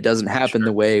 and when it doesn't happen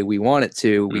the way we want it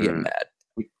to, we get Mm. mad.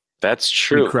 That's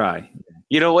we true. cry.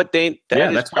 You know what, Dane? Yeah, That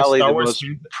is that's why probably Star the Wars most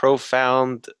fans-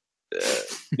 profound,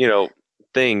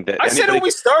 thing that I said when anybody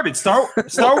we started, Star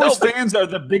Wars fans are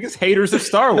the biggest haters of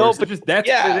Star Wars. No, It's but just that's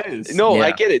yeah, what it is. No, I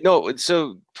Yeah. get it. No,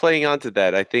 so playing on to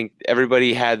that, I think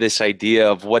everybody had this idea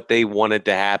of what they wanted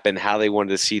to happen, how they wanted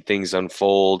to see things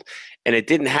unfold, and it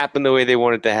didn't happen the way they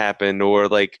wanted to happen, or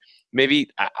like maybe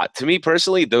to me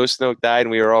personally, though Snoke died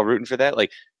and we were all rooting for that,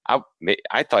 like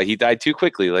I thought he died too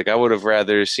quickly. Like I would have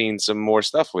rather seen some more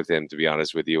stuff with him, to be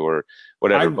honest with you, or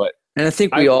whatever. But And I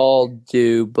think we all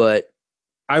do, but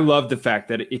I love the fact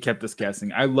that it kept us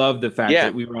guessing. I love the fact Yeah.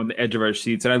 that we were on the edge of our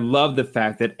seats, and I love the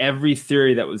fact that every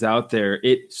theory that was out there,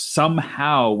 it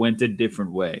somehow went a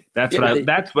different way. That's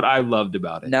what I loved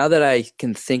about it. now that I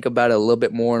can think about it a little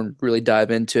bit more and really dive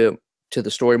into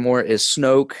the story more, is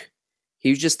Snoke. He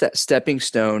was just that stepping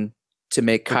stone to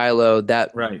make Kylo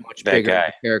that Right. much That bigger guy.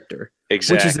 of a character.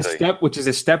 exactly. Which is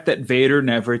a step that Vader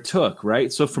never took,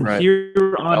 right? So from Right. here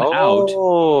on out,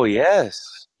 Oh yes.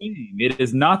 it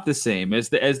is not the same as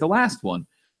the last one.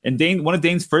 And one of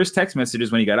Dane's first text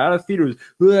messages when he got out of the theater was,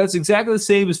 "Well, that's exactly the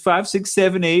same as 5, 6,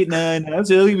 7, 8, 9." That's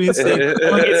really the same.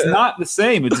 I'm like, it's not the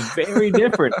same. It's very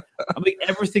different. I'm like,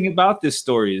 everything about this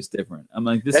story is different. I'm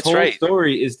like, this That's whole right.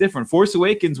 story is different. Force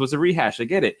Awakens was a rehash. I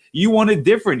get it. You wanted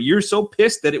different. You're so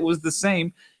pissed that it was the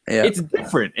same. Yeah, It's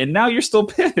different, and now you're still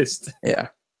pissed. yeah.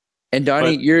 And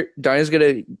Donnie, Donnie's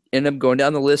gonna end up going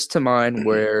down the list to mine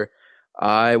where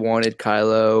I wanted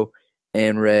Kylo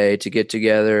and Rey to get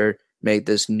together, make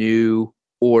this new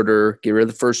order, get rid of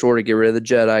the First Order, get rid of the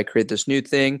Jedi, create this new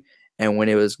thing. And when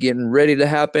it was getting ready to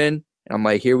happen, I'm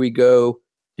like, here we go.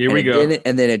 Here And we it go. didn't,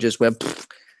 and then it just went, pfft.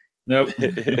 Nope.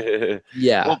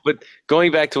 Yeah. Well, but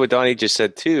going back to what Donnie just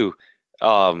said too,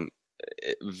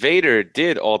 Vader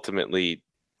did ultimately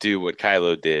do what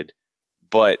Kylo did,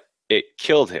 but it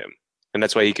killed him, and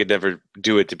that's why he could never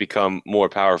do it to become more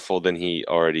powerful than he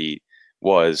already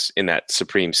was in that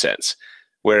supreme sense.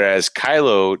 Whereas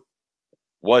Kylo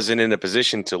wasn't in a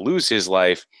position to lose his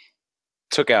life,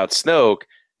 took out Snoke.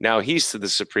 Now he's the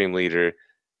supreme leader,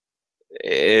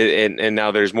 and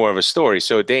now there's more of a story.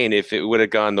 So Dane, if it would have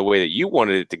gone the way that you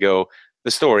wanted it to go,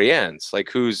 the story ends. Like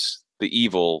who's the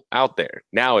evil out there.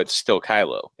 Now it's still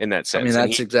Kylo in that sense. I mean,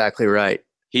 that's exactly right.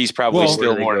 He's probably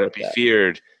still more to be that?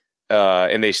 feared,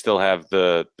 and they still have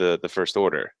the First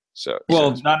Order. So,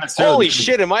 not necessarily. Holy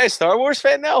shit! Am I a Star Wars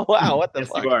fan now? Wow, what the Yes,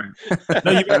 fuck? you are.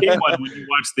 No, you became one when you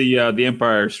watched the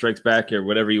Empire Strikes Back or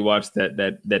whatever you watched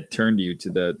that turned you to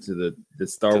the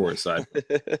Star Wars side.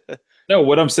 No,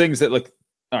 what I'm saying is that, like,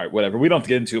 all right, whatever. We don't have to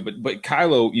get into it, but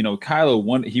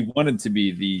Kylo, he wanted to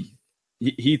be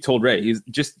he told Rey, he's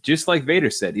just like Vader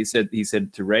said. He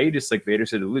said to Rey, just like Vader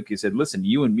said to Luke, he said, listen,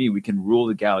 you and me, we can rule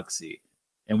the galaxy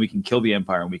and we can kill the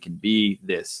Empire and we can be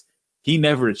this. He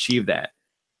never achieved that.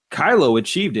 Kylo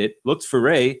achieved it, looked for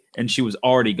Rey, and she was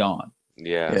already gone.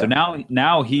 Yeah. So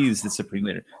now he's the supreme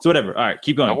leader. So whatever. All right,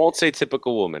 keep going. I won't say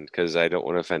typical woman because I don't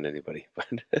want to offend anybody. But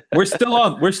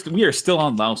we are still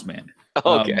on Laos Man.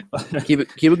 okay. Keep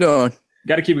it going.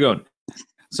 Got to keep it going.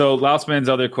 So Laos Man's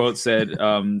other quote said,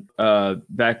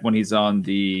 back when he's on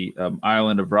the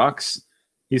island of rocks,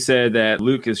 he said that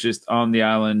Luke is just on the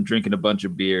island drinking a bunch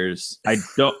of beers.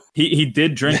 He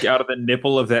did drink out of the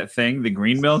nipple of that thing, the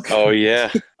green milk. Oh yeah.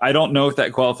 I don't know if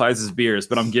that qualifies as beers,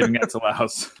 but I'm giving that to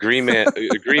Laos. Green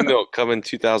milk coming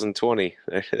 2020.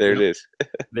 There it is.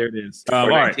 There it is. Or All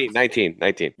 19, right.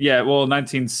 19. Yeah, well,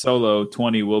 19 solo,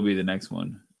 20 will be the next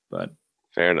one. But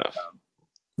fair enough.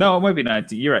 no, it might be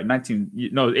 19. You're right. 19.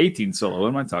 No, 18 solo. What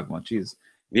am I talking about? Jeez.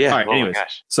 Yeah. All right, oh anyways, my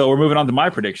gosh. so we're moving on to my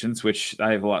predictions, which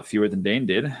I have a lot fewer than Dane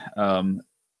did.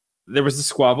 There was a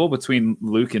squabble between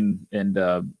Luke and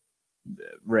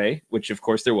Rey, which of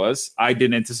course there was. I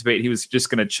didn't anticipate he was just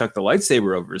going to chuck the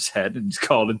lightsaber over his head and just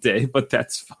call it a day, but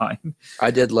that's fine. I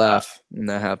did laugh when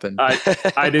that happened.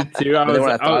 I did too. And then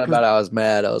when I thought about it, I was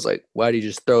mad. I was like, why did you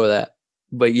just throw that?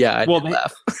 But yeah, I did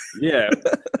laugh. Yeah,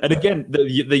 and again, the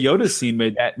Yoda scene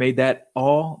made that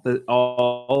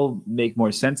all make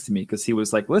more sense to me, because he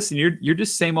was like, "Listen, you're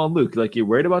just same old Luke. Like, you're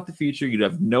worried about the future. You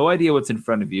have no idea what's in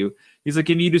front of you." He's like,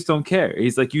 and you just don't care.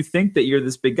 He's like, you think that you're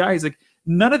this big guy. He's like,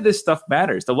 none of this stuff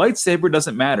matters. The lightsaber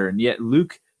doesn't matter, and yet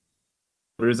Luke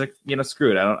was like,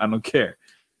 screw it. I don't care.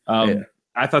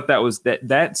 I thought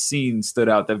that scene stood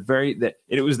out.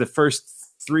 It was the first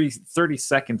 30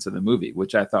 seconds of the movie,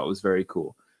 which I thought was very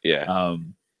cool. Yeah.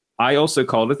 I also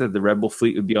called it that the Rebel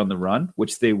fleet would be on the run,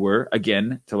 which they were.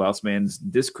 Again, to Laos Man's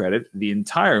discredit, the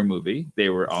entire movie they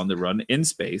were on the run in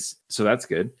space, so that's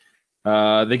good.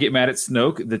 They get mad at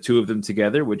Snoke, the two of them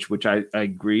together, which I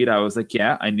agreed. I was like,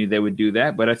 yeah, I knew they would do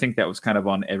that, but I think that was kind of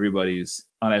on everybody's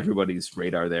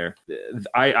radar there.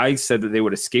 I said that they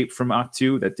would escape from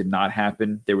Octu. That did not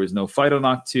happen. There was no fight on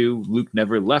Octu. Luke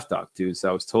never left Octu, so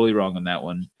I was totally wrong on that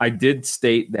one. I did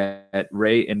state that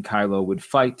Rey and Kylo would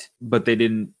fight, but they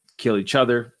didn't kill each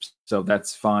other, so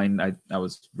that's fine. I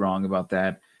was wrong about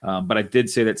that. But I did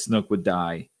say that Snoke would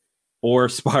die or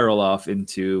spiral off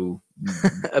into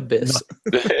abyss,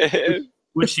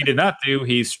 which he did not do.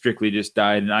 He strictly just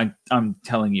died, and I'm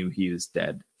telling you, he is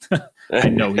dead. I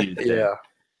know he is dead. Yeah,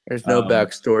 there's no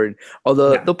backstory.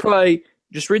 Although they'll probably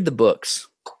just read the books.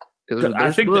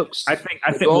 I think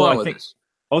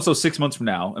also 6 months from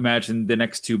now, imagine the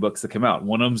next two books that come out.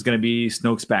 One of them is going to be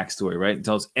Snoke's backstory, right? It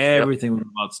tells everything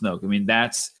about Snoke. I mean,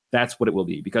 that's what it will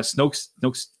be, because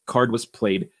Snoke's card was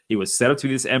played. He was set up to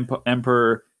be this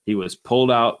emperor. He was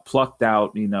plucked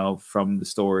out, from the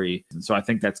story. And so I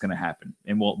think that's going to happen,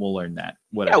 and we'll learn that.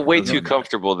 Whatever. Yeah, way too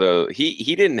comfortable though.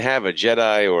 He didn't have a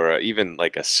Jedi or even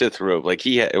like a Sith robe, like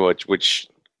he had, which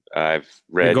I've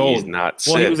read. He's not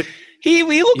Sith. Well, he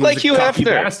looked like Hugh Hefner.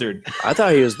 Bastard. I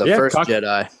thought he was the first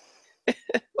Jedi.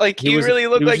 Like he really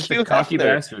looked like Hugh cocky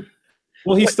Hefner. Bastard.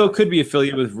 Well, he still could be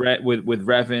affiliated with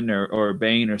Revan or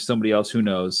Bane or somebody else. Who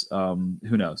knows?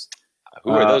 Who knows? Who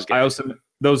are those guys?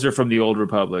 Those are from the Old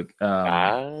Republic.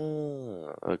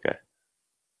 Okay.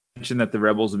 Mentioned that the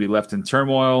rebels would be left in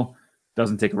turmoil.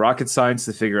 Doesn't take rocket science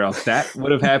to figure out that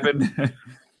would have happened.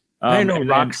 I ain't no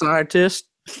rock scientist.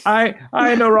 I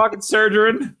ain't no rocket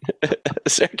surgeon.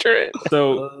 Surgeon.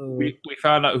 So we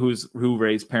found out who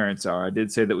Rey's parents are. I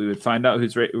did say that we would find out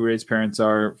who Rey's parents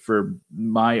are. For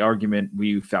my argument,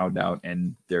 we found out,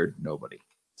 and they're nobody.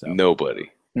 So.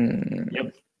 Nobody.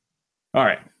 Yep. All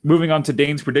right, moving on to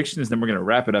Dane's predictions, then we're going to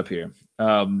wrap it up here.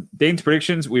 Dane's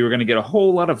predictions, we were going to get a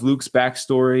whole lot of Luke's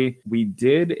backstory. We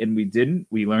did, and we didn't.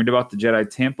 We learned about the Jedi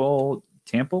Temple,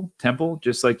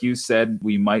 just like you said.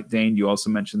 We might, Dane, you also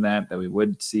mentioned that we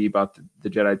would see about the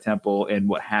Jedi Temple and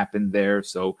what happened there.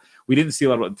 So we didn't see a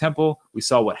lot about the temple. We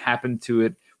saw what happened to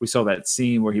it. We saw that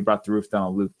scene where he brought the roof down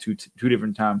on Luke two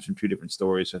different times from two different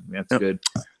stories. So I think that's good.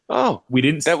 Oh, we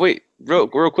didn't. That wait, real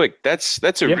quick. That's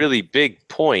a really big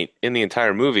point in the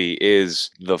entire movie is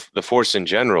the Force in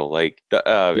general. Like,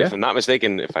 if I'm not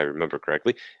mistaken, if I remember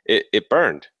correctly, it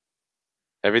burned.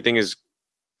 Everything is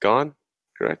gone,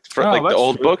 correct? For, Oh, like the that's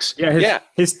old true. books? Yeah,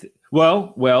 his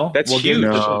well, That's we'll get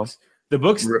into huge. the No.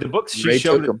 books. The books she Ray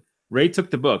showed. took him Ray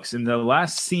took the books in the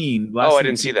last scene. Oh, I scene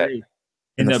didn't see that. Ray,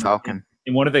 in the the Falcon.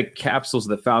 in one of the capsules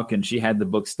of the Falcon, she had the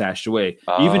book stashed away.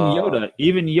 Oh.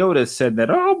 Even Yoda said that.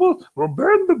 Oh, we'll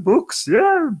burn the books.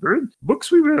 Yeah, burn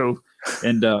books we will.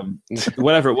 And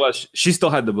whatever it was, she still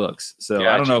had the books. So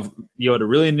I don't know if Yoda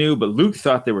really knew, but Luke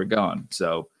thought they were gone.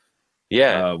 So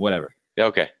Yeah. whatever.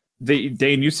 Okay.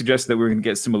 Dane, you suggested that we were going to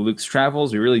get some of Luke's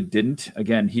travels. We really didn't.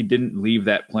 Again, he didn't leave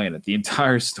that planet. The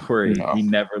entire story, No. he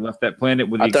never left that planet.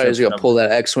 With the I thought he was exception going to of- pull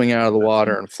that X-wing out of the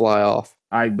water and fly off.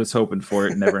 I was hoping for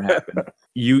it. It never happened.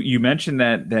 You mentioned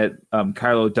that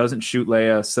Kylo doesn't shoot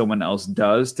Leia, someone else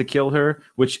does to kill her,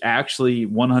 which actually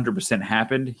 100%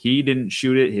 happened. He didn't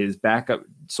shoot it. His backup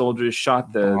soldiers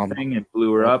shot the thing and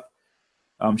blew her up.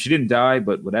 She didn't die,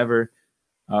 but whatever.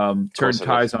 Turned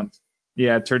ties on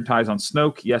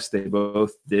Snoke. Yes, they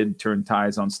both did turn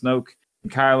ties on Snoke.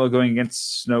 And Kylo going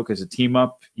against Snoke as a team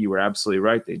up. You were absolutely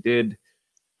right. They did.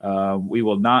 We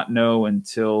will not know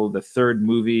until the third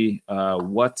movie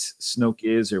what Snoke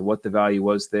is or what the value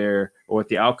was there or what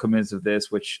the outcome is of this,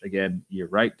 which, again, you're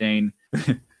right, Dane.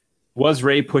 Was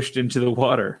Rey pushed into the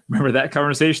water? Remember that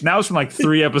conversation? That was from like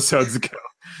 3 episodes ago.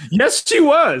 Yes, she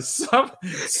was.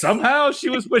 Somehow she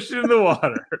was pushed into the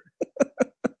water.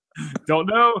 Don't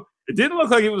know. It didn't look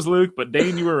like it was Luke, but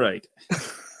Dane, you were right.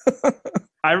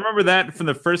 I remember that from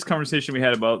the first conversation we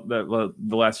had about the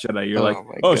Last Jedi. You're like,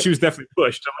 oh, she was definitely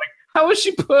pushed. I'm like, how was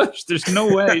she pushed? There's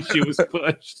no way she was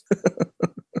pushed.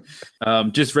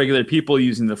 Just regular people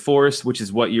using the Force, which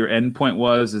is what your end point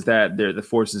was, is that the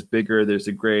Force is bigger. There's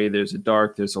a gray, there's a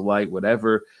dark, there's a light,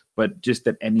 whatever. But just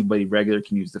that anybody regular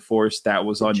can use the Force. That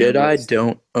was on your Jedi list.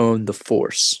 don't own the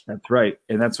Force. That's right.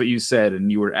 And that's what you said. And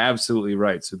you were absolutely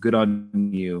right. So good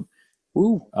on you.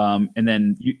 Ooh. And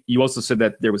then you also said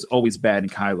that there was always bad in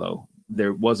Kylo.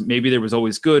 There was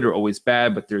always good or always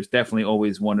bad, but there's definitely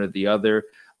always one or the other.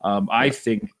 I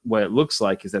think what it looks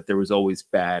like is that there was always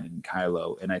bad in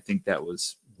Kylo, and I think that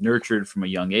was nurtured from a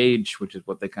young age, which is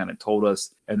what they kind of told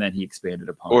us, and then he expanded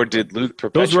upon. Or did Luke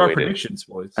perpetuate Those were our it? predictions,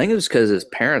 boys. I think it was because his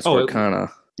parents were kind of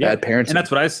bad parenting. And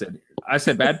that's what I said. I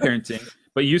said bad parenting.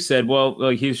 But you said, well,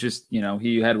 he's just,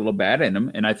 he had a little bad in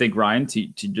him. And I think, Ryan, to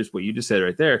just what you just said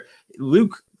right there,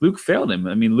 Luke failed him.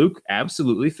 I mean, Luke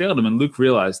absolutely failed him. And Luke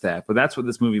realized that. But that's what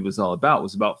this movie was all about,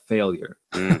 was about failure,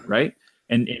 right?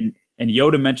 And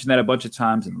Yoda mentioned that a bunch of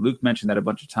times, and Luke mentioned that a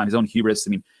bunch of times. His own hubris. I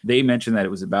mean, they mentioned that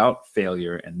it was about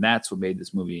failure, and that's what made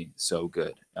this movie so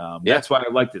good. That's why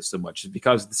I liked it so much, is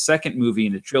because the second movie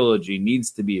in the trilogy needs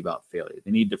to be about failure.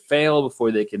 They need to fail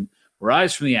before they can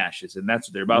rise from the ashes, and that's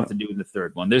what they're about to do in the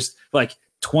third one. There's like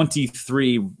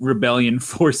 23 rebellion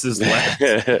forces left.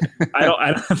 I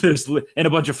don't. There's and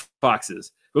a bunch of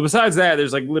foxes, but besides that,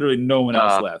 there's like literally no one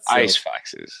else left. So, ice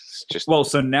foxes.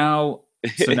 So now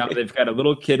they've got a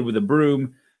little kid with a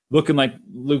broom, looking like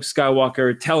Luke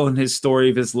Skywalker, telling his story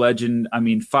of his legend. I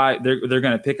mean, they're going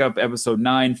to pick up episode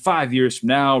 9 5 years from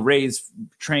now. Rey's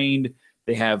trained.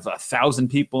 They have 1,000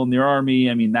 people in their army.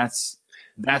 I mean, that's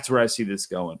where I see this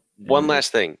going. One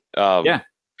last thing.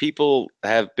 People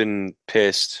have been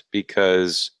pissed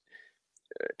because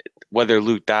whether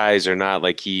Luke dies or not,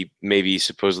 like he maybe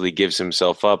supposedly gives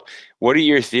himself up. What are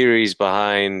your theories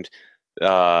behind,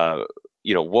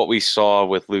 what we saw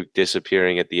with Luke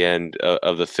disappearing at the end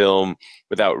of the film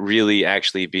without really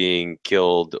actually being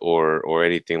killed or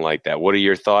anything like that? What are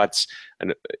your thoughts?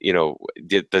 And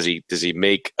does he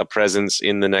make a presence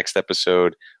in the next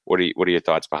episode? What are your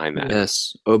thoughts behind that?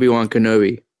 Yes, Obi-Wan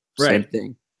Kenobi. Right. Same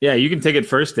thing. Yeah, you can take it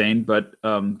first, Dane, but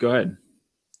go ahead.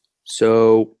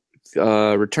 So,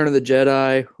 Return of the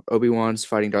Jedi, Obi-Wan's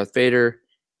fighting Darth Vader.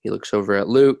 He looks over at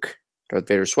Luke. Darth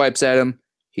Vader swipes at him.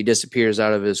 He disappears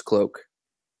out of his cloak.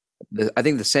 I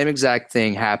think the same exact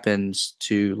thing happens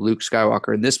to Luke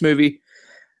Skywalker in this movie.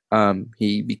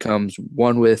 He becomes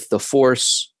one with the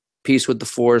Force, peace with the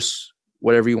Force,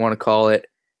 whatever you want to call it,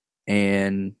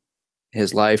 and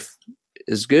his life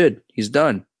is good. He's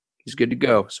done. He's good to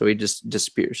go. So he just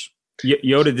disappears.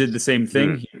 Yoda did the same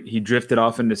thing. He drifted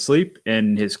off into sleep,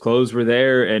 and his clothes were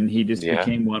there, and he just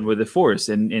became one with the Force.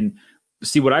 And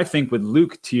see, what I think with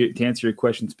Luke, to answer your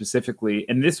question specifically,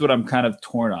 and this is what I'm kind of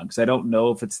torn on, because I don't know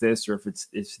if it's this or if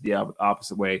it's the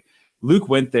opposite way. Luke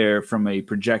went there from a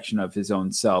projection of his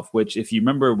own self, which, if you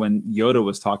remember when Yoda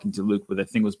was talking to Luke where the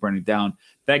thing was burning down,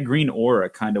 that green aura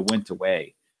kind of went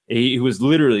away. He was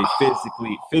literally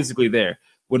physically there.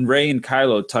 When Rey and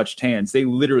Kylo touched hands, they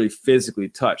literally physically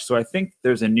touched. So I think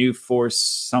there's a new Force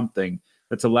something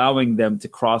that's allowing them to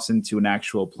cross into an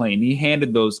actual plane. He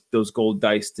handed those gold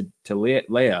dice to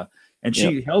Leia, and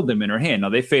she held them in her hand. Now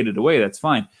they faded away. That's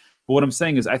fine. But what I'm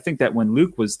saying is, I think that when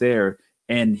Luke was there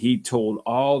and he told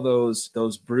all those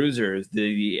bruisers,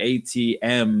 the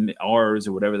ATMRs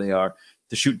or whatever they are,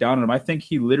 to shoot down on him, I think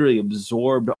he literally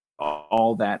absorbed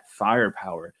all that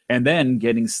firepower. And then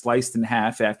getting sliced in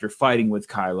half after fighting with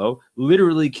Kylo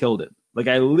literally killed him. Like,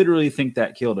 I literally think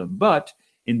that killed him. But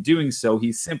in doing so,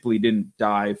 he simply didn't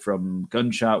die from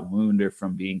gunshot wound or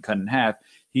from being cut in half.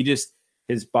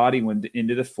 His body went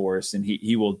into the Force, and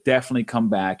he will definitely come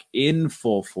back in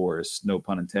full force, no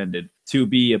pun intended, to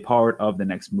be a part of the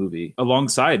next movie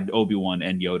alongside Obi-Wan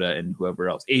and Yoda and whoever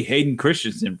else. Hayden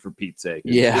Christensen, for Pete's sake.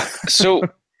 Yeah.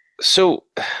 So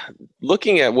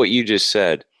looking at what you just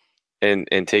said and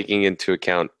taking into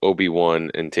account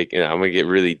Obi-Wan and I'm going to get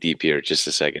really deep here just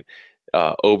a second.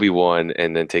 Obi-Wan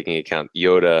and then taking account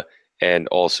Yoda and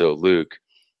also Luke.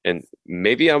 And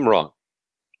maybe I'm wrong,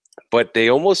 but they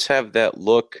almost have that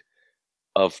look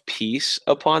of peace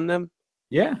upon them.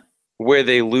 Yeah. Where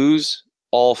they lose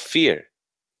all fear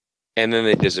and then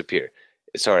they disappear.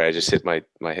 Sorry, I just hit my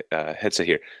headset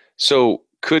here. So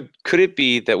could it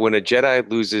be that when a Jedi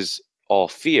loses all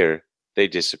fear, they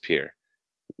disappear?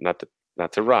 Not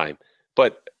to rhyme,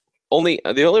 but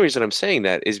the only reason I'm saying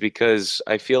that is because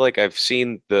I feel like I've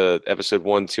seen the episode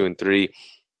 1, 2, and 3 a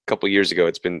couple years ago.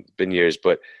 It's been years,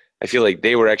 but I feel like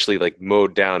they were actually like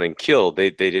mowed down and killed.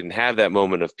 They didn't have that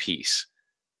moment of peace,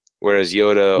 whereas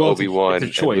Yoda, Obi-Wan,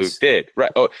 and Luke did.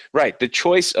 Right. Oh, right. The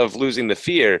choice of losing the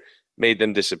fear made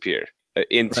them disappear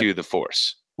into the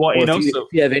Force. Well, if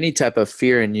you have any type of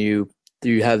fear in you,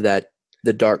 you have that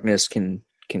the darkness can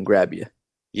grab you.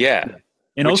 Yeah.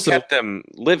 And which also kept them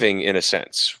living in a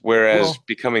sense, whereas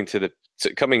coming to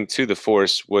the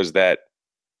Force was that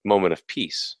moment of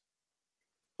peace.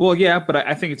 Well, yeah, but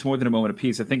I think it's more than a moment of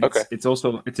peace. I think it's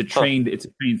a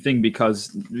trained thing, because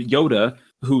Yoda,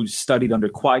 who studied under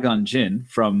Qui-Gon Jinn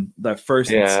from the first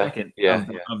and second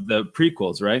of the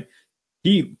prequels, right?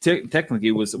 He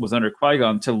technically was under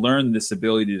Qui-Gon to learn this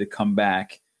ability to come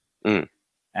back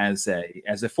as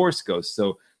a Force ghost.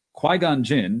 So Qui-Gon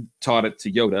Jinn taught it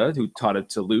to Yoda, who taught it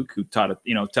to Luke, who taught it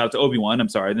to Obi-Wan. I'm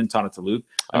sorry, then taught it to Luke.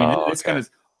 I mean, all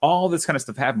this kind of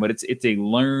stuff happened, but it's a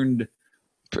learned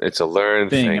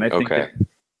thing. And I think that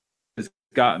it's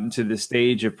gotten to the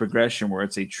stage of progression where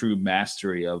it's a true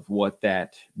mastery of what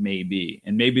that may be.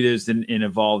 And maybe there's an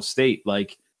evolved state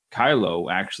like Kylo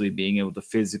actually being able to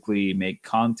physically make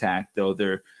contact, though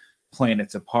they're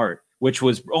planets apart, which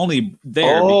was only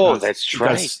there. Right.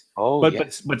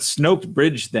 But Snoke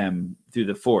bridged them through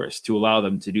the Force to allow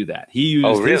them to do that. He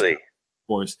used his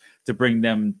Force to bring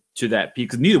them to that peak,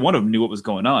 because neither one of them knew what was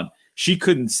going on. She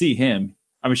couldn't see him.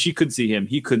 I mean, she could see him.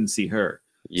 He couldn't see her.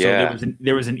 Yeah. So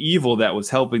there was an evil that was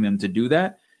helping them to do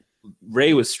that.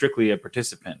 Rey was strictly a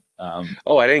participant. I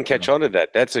didn't catch on to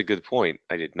that. That's a good point.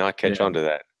 I did not catch on to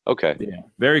that. Okay. Yeah.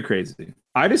 Very crazy.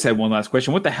 I just had one last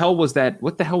question. What the hell was that?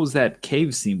 What the hell was that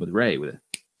cave scene with Rey with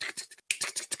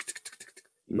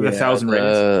 1,000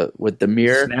 rays with the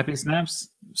mirror snappy snaps?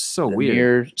 So the weird.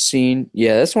 Mirror scene.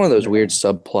 Yeah, that's one of those weird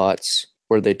subplots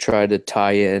where they try to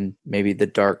tie in maybe the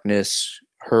darkness,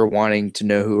 her wanting to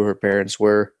know who her parents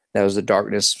were. That was the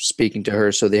darkness speaking to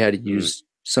her, so they had to use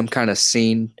some kind of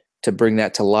scene to bring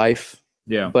that to life.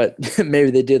 Yeah. But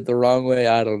maybe they did it the wrong way.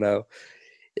 I don't know.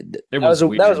 That was a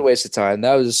waste of time.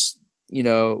 That was,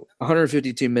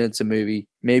 152 minutes of movie.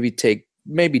 Maybe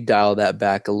dial that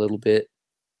back a little bit.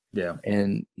 Yeah.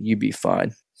 And you'd be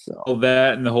fine. So all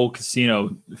that and the whole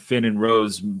casino, Finn and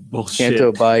Rose bullshit.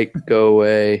 Canto Bite, go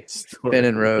away. Finn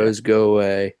and Rose, go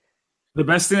away. The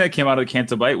best thing that came out of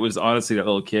Canto Bite was honestly that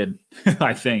little kid.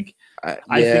 I think.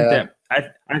 I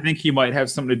think he might have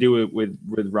something to do with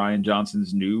Rian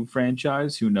Johnson's new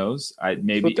franchise. Who knows?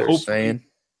 Saying.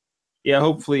 Yeah,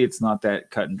 hopefully it's not that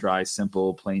cut and dry,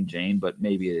 simple, plain Jane, but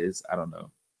maybe it is. I don't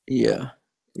know. Yeah,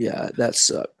 that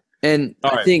sucked. And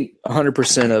I think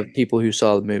 100% of people who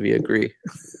saw the movie agree.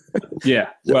 Yeah.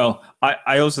 Well,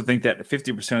 I also think that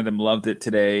 50% of them loved it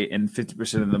today and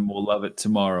 50% of them will love it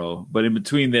tomorrow. But in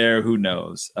between there, who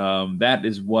knows? That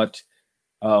is what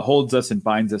holds us and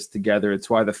binds us together.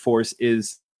 It's why the Force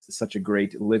is such a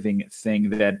great living thing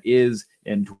that is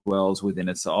and dwells within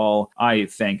us all. I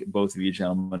thank both of you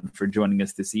gentlemen for joining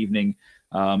us this evening.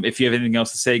 If you have anything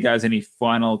else to say, guys, any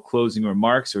final closing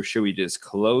remarks, or should we just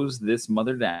close this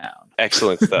mother down?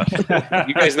 Excellent stuff.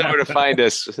 You guys know where to find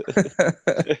us.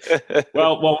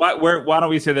 Well, why don't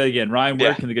we say that again? Ryan,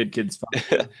 where can the good kids find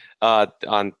you?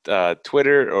 On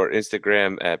Twitter or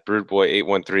Instagram at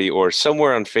Broodboy813, or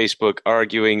somewhere on Facebook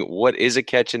arguing what is a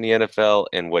catch in the NFL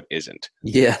and what isn't.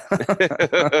 Yeah.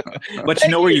 But you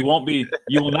know where you won't be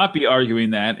you will not be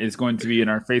arguing that. It's going to be in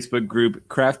our Facebook group,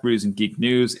 Craft Brews and Geek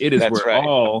News. It is That's where right.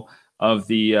 all of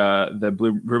the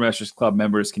Brewmasters Club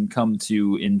members can come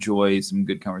to enjoy some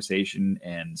good conversation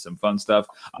and some fun stuff.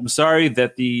 I'm sorry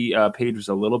that the page was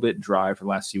a little bit dry for the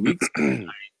last few weeks.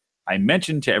 I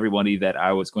mentioned to everybody that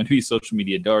I was going to be social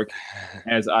media dark,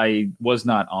 as I was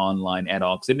not online at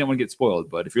all because I didn't want to get spoiled.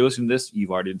 But if you're listening to this,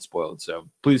 you've already been spoiled. So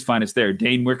please find us there.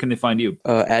 Dane, where can they find you?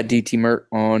 At DTMert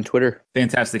on Twitter.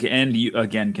 Fantastic. And you,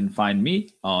 again, can find me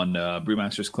on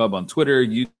Brewmasters Club on Twitter,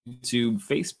 YouTube,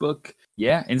 Facebook,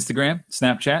 Instagram,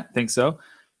 Snapchat. Think so.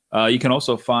 You can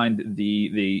also find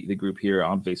the group here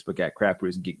on Facebook at Craft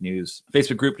Brews and Geek News.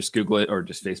 Facebook group, just Google it or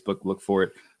just Facebook, look for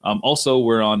it. Also,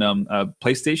 we're on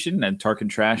PlayStation and Tarkin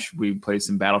Trash. We play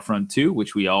some Battlefront 2,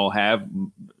 which we all have,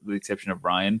 with the exception of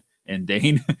Brian and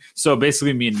Dane. So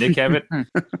basically, me and Nick have it.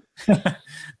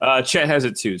 Chet has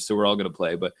it too, so we're all going to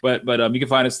play. But you can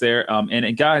find us there.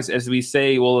 And guys, as we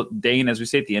say, Dane, as we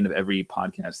say at the end of every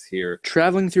podcast here,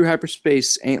 traveling through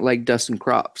hyperspace ain't like dusting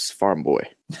crops, farm boy.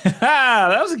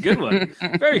 That was a good one.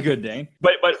 Very good, Dane.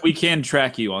 But we can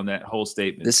track you on that whole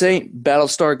statement. This ain't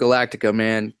Battlestar Galactica,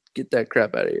 man. Get that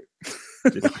crap out of here.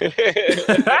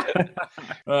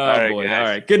 Boy. All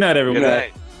right. Good night, everyone. Good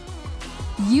night.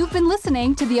 You've been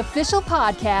listening to the official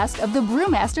podcast of the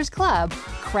Brewmasters Club,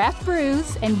 Craft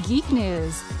Brews and Geek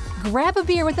News. Grab a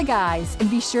beer with the guys and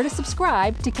be sure to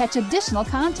subscribe to catch additional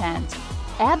content.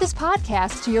 Add this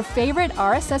podcast to your favorite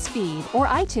RSS feed or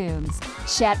iTunes.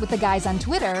 Chat with the guys on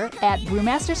Twitter at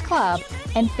Brewmasters Club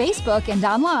and Facebook and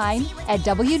online at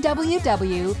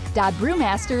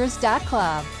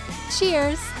www.brewmasters.club.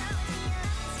 Cheers!